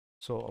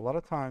 So a lot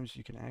of times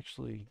you can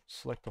actually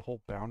select the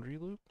whole boundary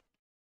loop.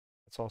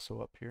 It's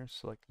also up here,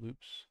 select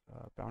loops,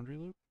 boundary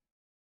loop.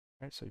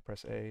 Right, so you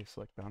press A,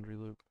 select boundary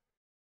loop.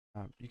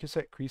 You can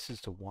set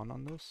creases to 1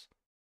 on this,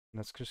 and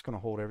that's just going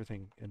to hold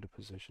everything into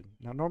position.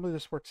 Now normally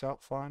this works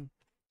out fine.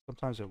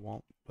 Sometimes it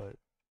won't, but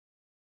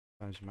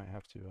sometimes you might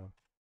have to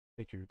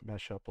take your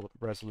mesh up a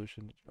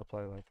resolution,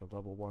 apply like a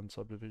level 1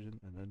 subdivision,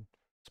 and then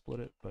split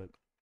it. But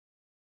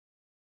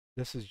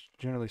this is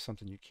generally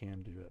something you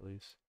can do at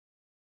least.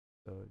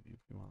 So if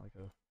you want like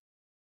a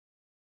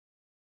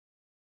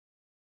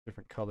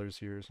different colors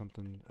here or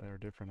something, or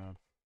different,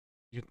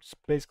 you can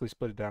basically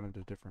split it down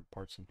into different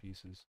parts and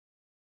pieces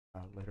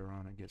later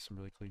on and get some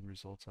really clean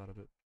results out of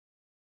it.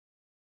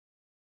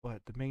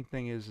 But the main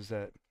thing is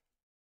that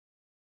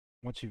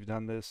once you've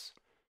done this,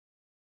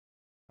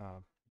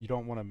 you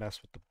don't want to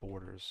mess with the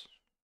borders,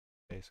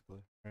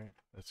 basically, right?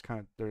 That's kind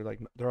of,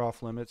 they're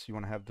off limits. You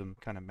want to have them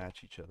kind of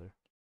match each other.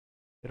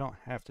 They don't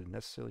have to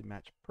necessarily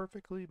match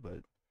perfectly,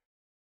 but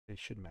they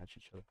should match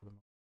each other for the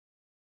most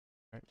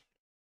part, right?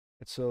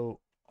 And so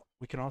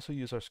we can also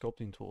use our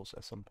sculpting tools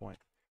at some point.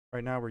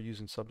 Right now we're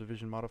using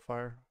subdivision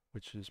modifier,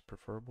 which is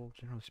preferable,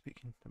 generally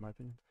speaking, in my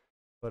opinion.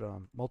 But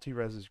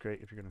multi-res is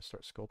great if you're going to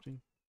start sculpting.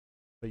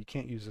 But you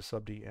can't use a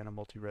SubD and a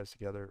multi-res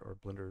together, or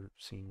Blender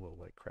scene will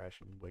like crash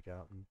and wig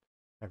out and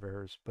have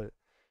errors. But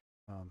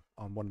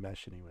on one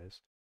mesh anyways,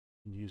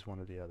 you can use one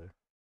or the other.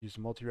 Use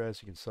the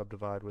multi-res, you can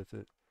subdivide with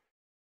it,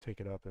 take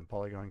it up in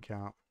polygon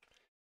count,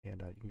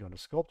 and you can go into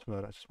sculpt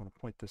mode. I just want to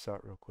point this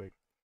out real quick.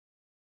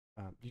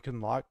 You can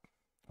lock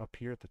up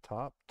here at the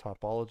top,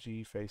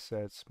 topology, face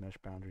sets, mesh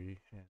boundary,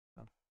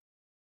 and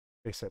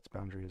face sets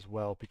boundary as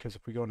well, because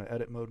if we go into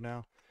edit mode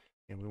now,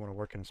 and we want to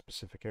work in a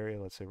specific area,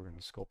 let's say we're going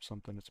to sculpt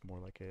something, it's more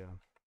like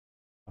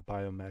a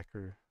biomech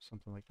or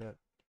something like that,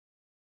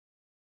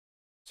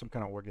 some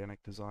kind of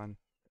organic design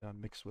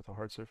mixed with a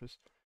hard surface.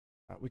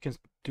 We can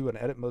do an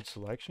edit mode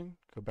selection,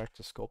 go back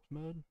to sculpt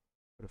mode,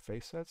 go to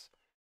face sets,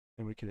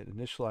 and we can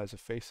initialize a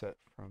face set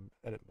from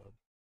edit mode.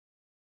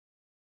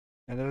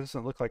 And that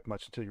doesn't look like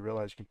much until you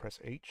realize you can press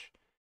H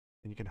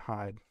and you can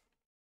hide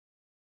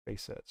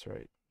face sets,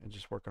 right? And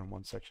just work on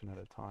one section at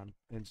a time.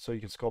 And so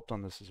you can sculpt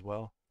on this as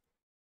well,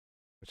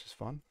 which is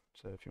fun.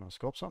 So if you want to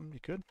sculpt something, you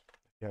could.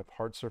 If you have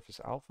hard surface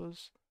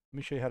alphas, let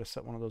me show you how to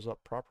set one of those up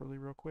properly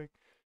real quick.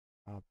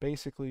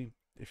 Basically,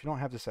 if you don't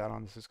have this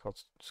add-on, this is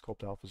called Sculpt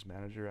Alphas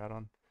Manager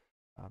add-on.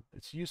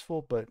 It's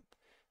useful, but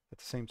at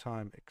the same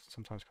time, it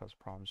sometimes causes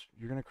problems.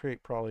 You're going to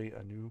create probably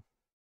a new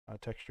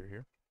texture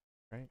here,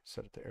 right?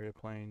 Set it to area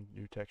plane,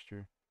 new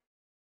texture,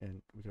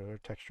 and we go to our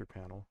texture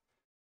panel.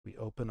 We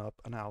open up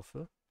an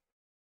alpha.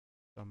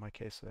 So in my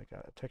case, I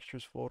got a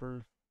textures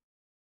folder.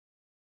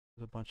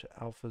 There's a bunch of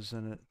alphas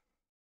in it.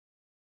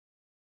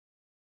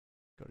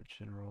 Go to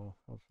general.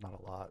 Well, not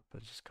a lot,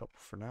 but just a couple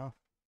for now.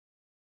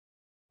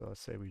 So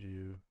let's say we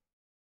do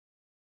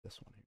this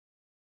one here.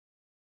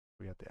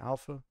 We got the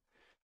alpha.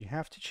 You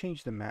have to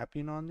change the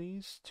mapping on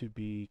these to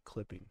be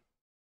clipping,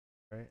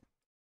 right?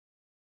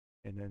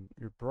 And then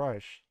your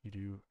brush, you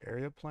do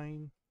area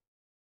plane.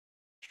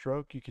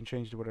 Stroke, you can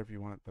change to whatever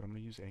you want, but I'm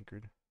going to use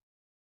anchored.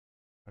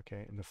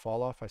 Okay, and the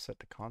fall off I set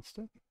to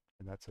constant,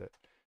 and that's it.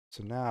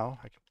 So now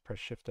I can press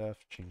Shift F,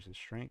 change the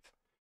strength,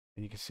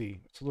 and you can see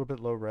it's a little bit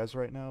low res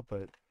right now,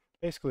 but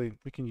basically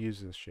we can use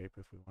this shape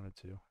if we wanted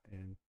to,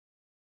 and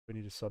if we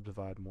need to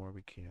subdivide more,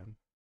 we can.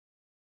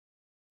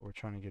 We're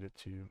trying to get it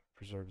to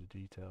preserve the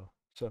detail.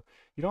 So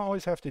you don't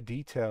always have to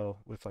detail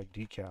with like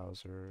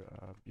decals, or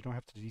you don't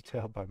have to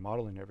detail by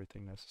modeling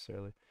everything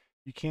necessarily.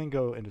 You can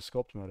go into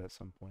sculpt mode at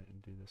some point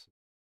and do this.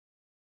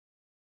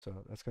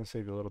 So that's going to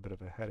save you a little bit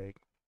of a headache.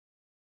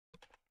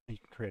 You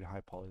can create a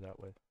high poly that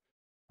way.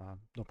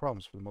 No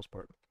problems for the most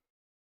part.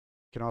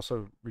 You can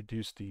also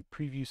reduce the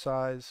preview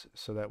size,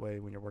 so that way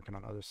when you're working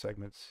on other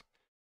segments,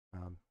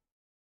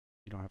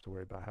 you don't have to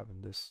worry about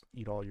having this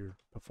eat all your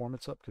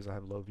performance up, because I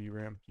have low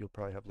VRAM. You'll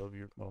probably have low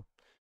VRAM. Well,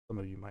 some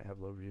of you might have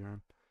low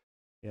VRAM.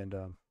 And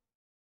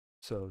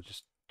so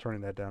just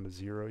turning that down to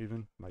 0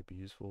 even might be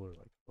useful, or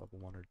like level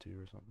 1 or 2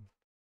 or something.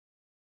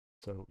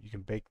 So you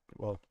can bake,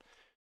 well,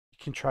 you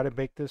can try to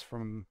bake this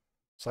from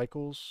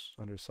cycles.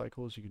 Under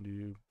cycles, you can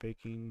do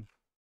baking.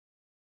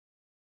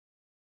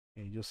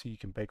 And you'll see you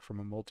can bake from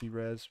a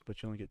multi-res,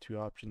 but you only get 2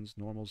 options,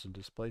 normals and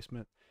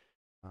displacement.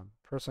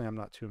 Personally, I'm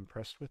not too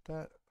impressed with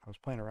that. I was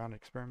playing around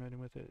experimenting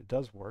with it. It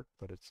does work,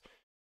 but it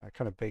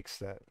kind of bakes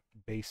that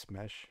base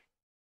mesh.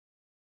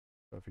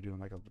 So if you're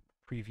doing like a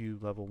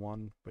preview level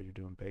 1, but you're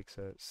doing bakes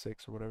at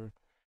 6 or whatever,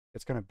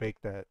 it's going to bake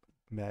that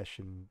mesh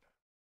and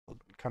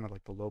kind of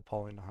like the low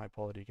poly and the high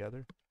poly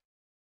together.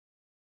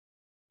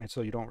 And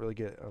so you don't really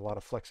get a lot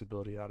of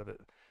flexibility out of it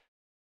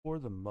for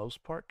the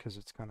most part, because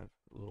it's kind of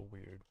a little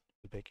weird,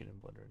 the baking in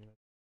Blender anyway.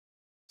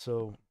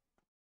 So,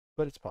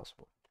 but it's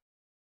possible.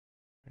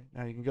 Right?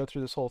 Now you can go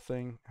through this whole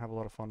thing, have a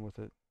lot of fun with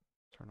it,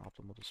 turn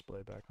optimal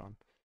display back on,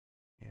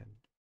 and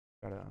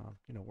try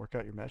to work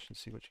out your mesh and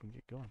see what you can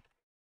get going.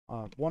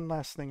 One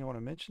last thing I want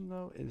to mention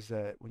though is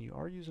that when you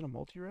are using a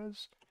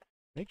multi-res,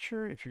 make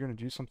sure if you're going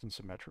to do something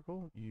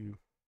symmetrical, you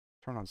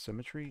turn on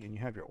symmetry and you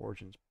have your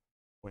origins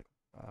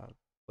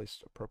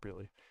placed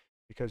appropriately,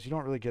 because you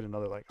don't really get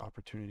another like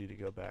opportunity to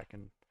go back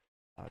and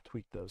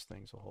tweak those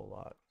things a whole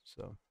lot.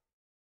 So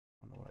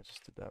I don't know what I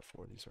just did that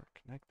for. These aren't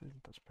connected.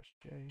 Let's press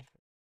J.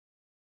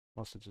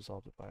 Must have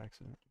dissolved it by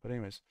accident. But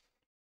anyways,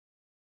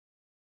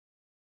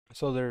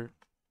 so there's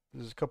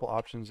a couple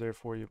options there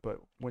for you, but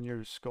when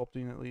you're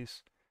sculpting, at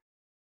least,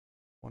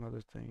 one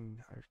other thing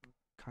I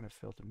kind of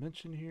failed to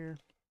mention here.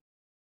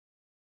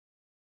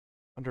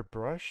 Under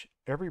brush,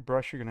 every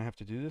brush you're going to have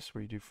to do this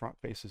where you do front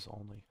faces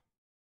only.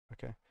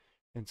 Okay?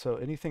 And so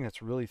anything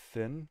that's really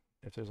thin,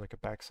 if there's like a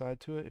backside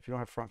to it, if you don't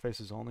have front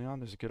faces only on,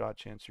 there's a good odd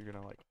chance you're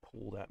going to like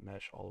pull that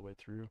mesh all the way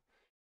through.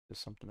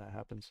 Just something that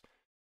happens.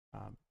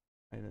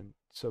 And then,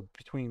 so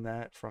between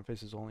that, front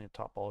faces only, and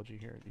topology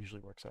here, it usually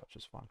works out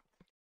just fine.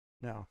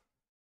 Now,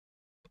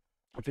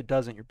 if it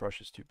doesn't, your brush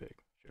is too big,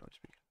 generally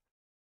speaking.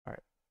 All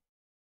right.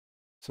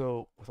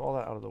 So with all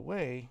that out of the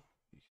way,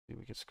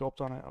 we can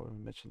sculpt on it. I would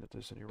mention that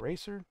there's an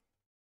eraser,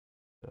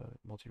 the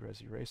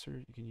multi-res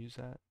eraser. You can use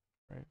that,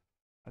 right?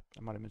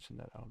 I might have mentioned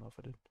that. I don't know if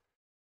I did.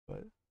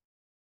 But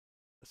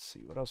let's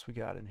see what else we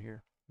got in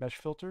here. Mesh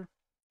filter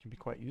can be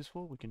quite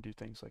useful. We can do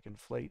things like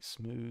inflate,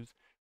 smooth,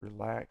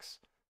 relax,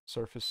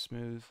 surface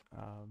smooth,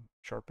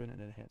 sharpen,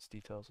 and enhance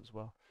details as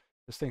well.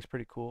 This thing's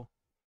pretty cool,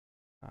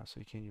 so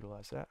you can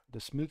utilize that. The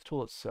smooth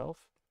tool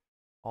itself,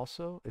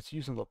 also, it's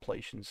using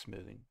Laplacian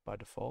smoothing by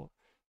default.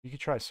 You can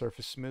try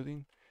surface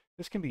smoothing.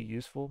 This can be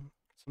useful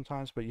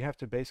sometimes, but you have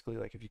to basically,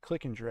 like, if you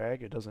click and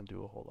drag, it doesn't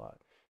do a whole lot.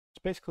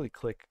 It's basically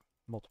click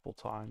multiple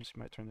times.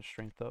 You might turn the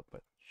strength up,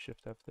 but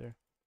Shift F there.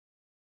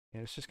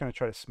 And it's just going to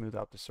try to smooth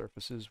out the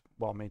surfaces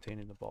while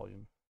maintaining the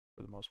volume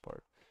for the most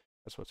part.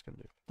 That's what it's going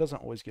to do. It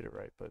doesn't always get it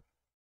right, but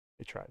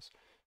it tries.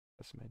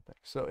 That's the main thing.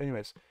 So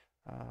anyways,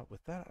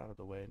 with that out of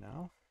the way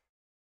now,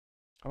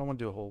 I don't want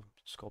to do a whole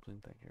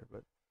sculpting thing here,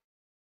 but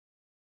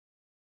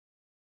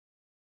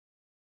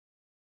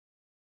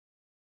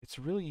it's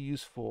really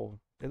useful,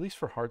 at least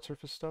for hard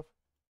surface stuff,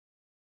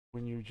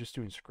 when you're just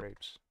doing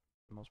scrapes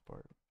for the most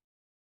part.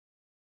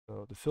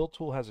 So the fill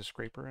tool has a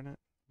scraper in it,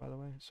 by the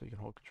way, so you can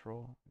hold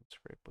control and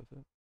scrape with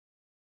it.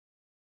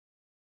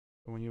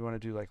 And when you want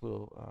to do like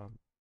little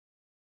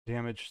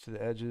damage to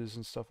the edges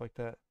and stuff like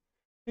that,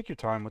 take your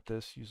time with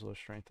this, use a little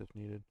strength if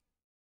needed,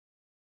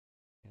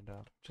 and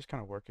just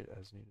kind of work it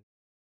as needed.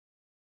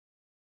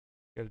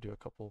 You got to do a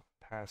couple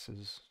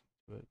passes,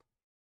 but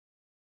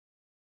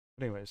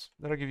anyways,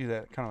 that'll give you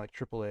that kind of like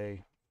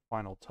AAA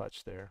final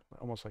touch there,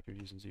 almost like you're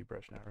using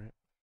ZBrush now, right?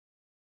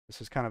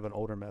 This is kind of an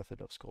older method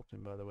of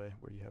sculpting, by the way,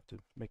 where you have to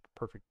make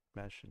perfect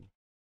mesh and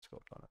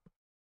sculpt on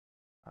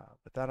it.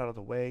 With that out of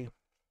the way,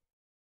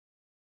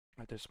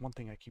 there's one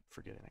thing I keep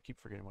forgetting. I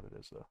keep forgetting what it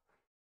is, though.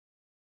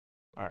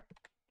 All right,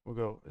 we'll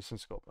go. It's in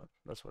sculpt mode.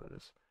 That's what it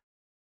is.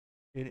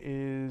 It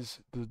is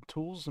the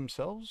tools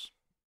themselves.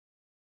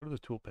 Go to the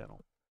tool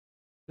panel.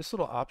 This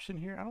little option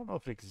here, I don't know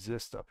if it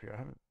exists up here. I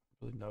haven't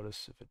really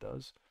noticed if it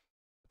does.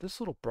 But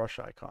this little brush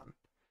icon,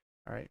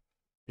 all right?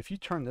 If you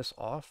turn this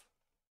off,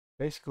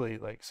 basically,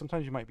 like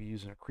sometimes you might be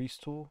using a crease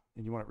tool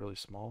and you want it really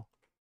small,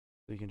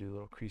 so you can do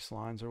little crease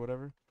lines or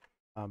whatever.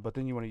 But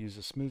then you want to use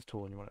a smooth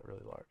tool and you want it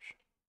really large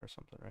or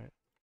something, right?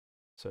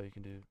 So you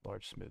can do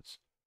large smooths.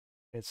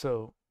 And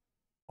so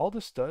all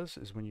this does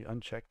is when you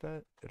uncheck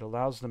that, it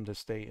allows them to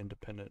stay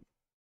independent,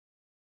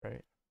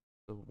 right?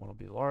 So one will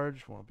be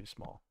large, one will be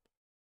small.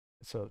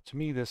 So to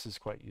me, this is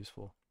quite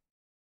useful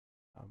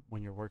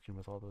when you're working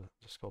with all the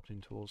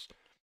sculpting tools.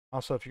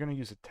 Also, if you're going to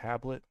use a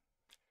tablet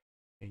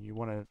and you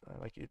want to,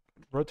 like it,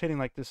 rotating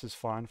like this is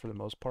fine for the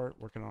most part,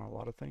 working on a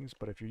lot of things.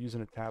 But if you're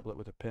using a tablet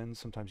with a pen,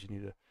 sometimes you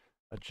need to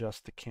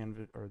adjust the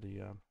canvas or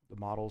the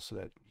model so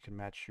that you can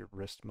match your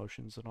wrist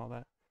motions and all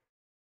that.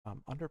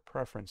 Under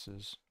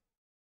preferences,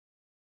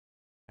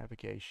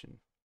 navigation,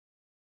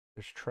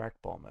 there's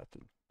trackball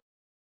method.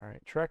 All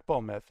right,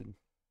 trackball method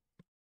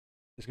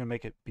is going to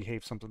make it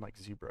behave something like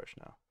ZBrush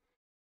now,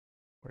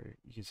 where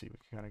you can see we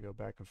can kind of go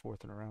back and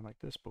forth and around like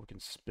this, but we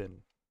can spin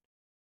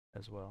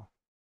as well,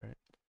 right?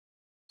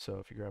 So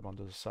if you grab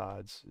onto the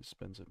sides, it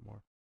spins it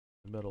more.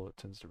 In the middle, it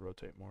tends to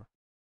rotate more.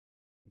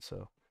 And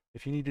so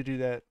if you need to do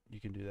that,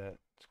 you can do that.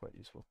 It's quite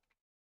useful.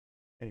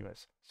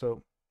 Anyways,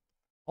 so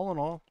all in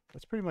all,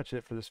 that's pretty much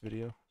it for this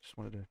video. Just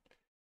wanted to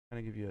kind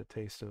of give you a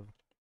taste of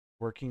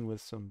working with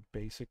some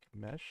basic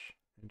mesh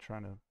and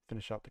trying to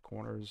finish out the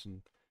corners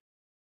and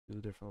do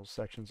the different little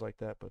sections like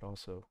that, but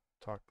also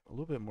talk a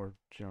little bit more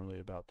generally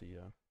about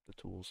the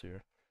tools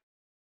here.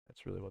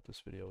 That's really what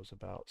this video is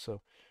about.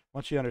 So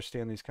once you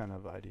understand these kind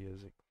of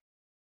ideas,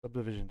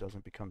 subdivision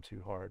doesn't become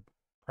too hard.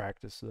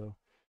 Practice though.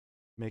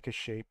 Make a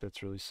shape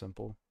that's really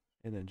simple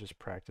and then just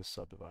practice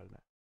subdividing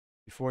it.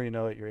 Before you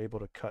know it, you're able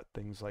to cut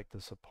things like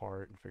this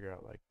apart and figure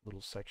out like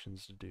little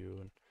sections to do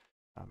and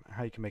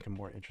how you can make them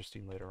more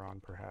interesting later on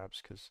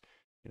perhaps, because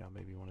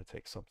maybe you want to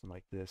take something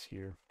like this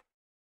here,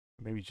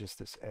 maybe just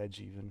this edge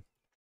even.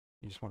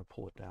 You just want to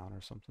pull it down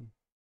or something.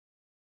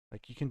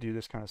 Like you can do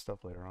this kind of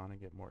stuff later on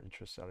and get more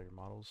interest out of your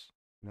models.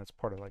 And that's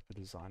part of like the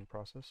design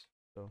process.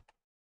 So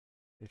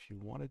if you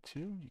wanted to,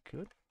 you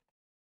could.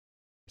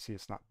 You see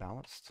it's not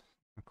balanced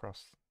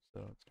across,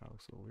 so it kind of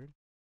looks a little weird.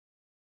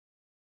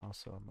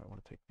 Also, I might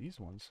want to take these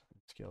ones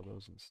and scale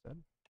those instead.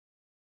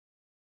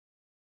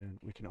 And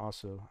we can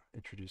also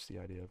introduce the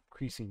idea of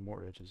creasing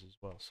more edges as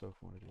well. So if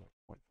we want to do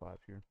like 0.5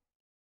 here,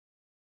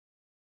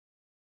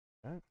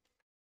 that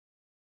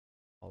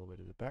all the way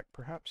to the back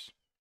perhaps.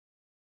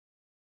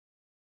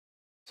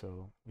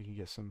 So we can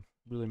get some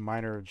really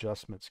minor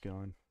adjustments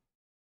going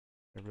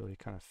that really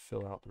kind of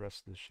fill out the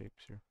rest of the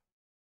shapes here.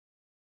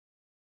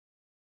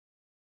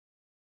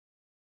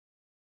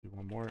 Do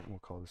one more and we'll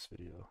call this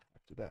video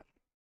after that.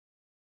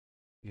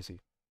 You can see,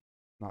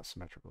 not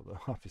symmetrical though.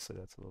 Obviously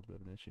that's a little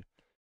bit of an issue.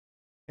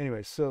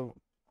 Anyway, so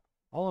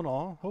all in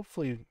all,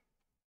 hopefully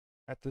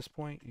at this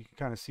point you can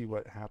kind of see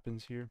what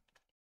happens here.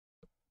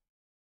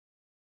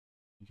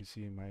 You can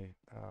see my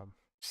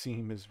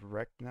seam is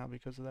wrecked now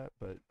because of that,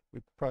 but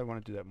we probably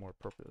want to do that more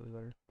appropriately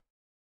later.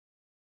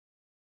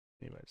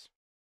 Anyways,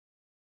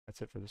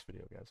 that's it for this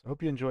video, guys. I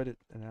hope you enjoyed it,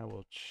 and I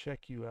will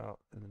check you out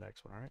in the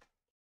next one, all right?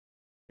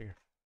 Here.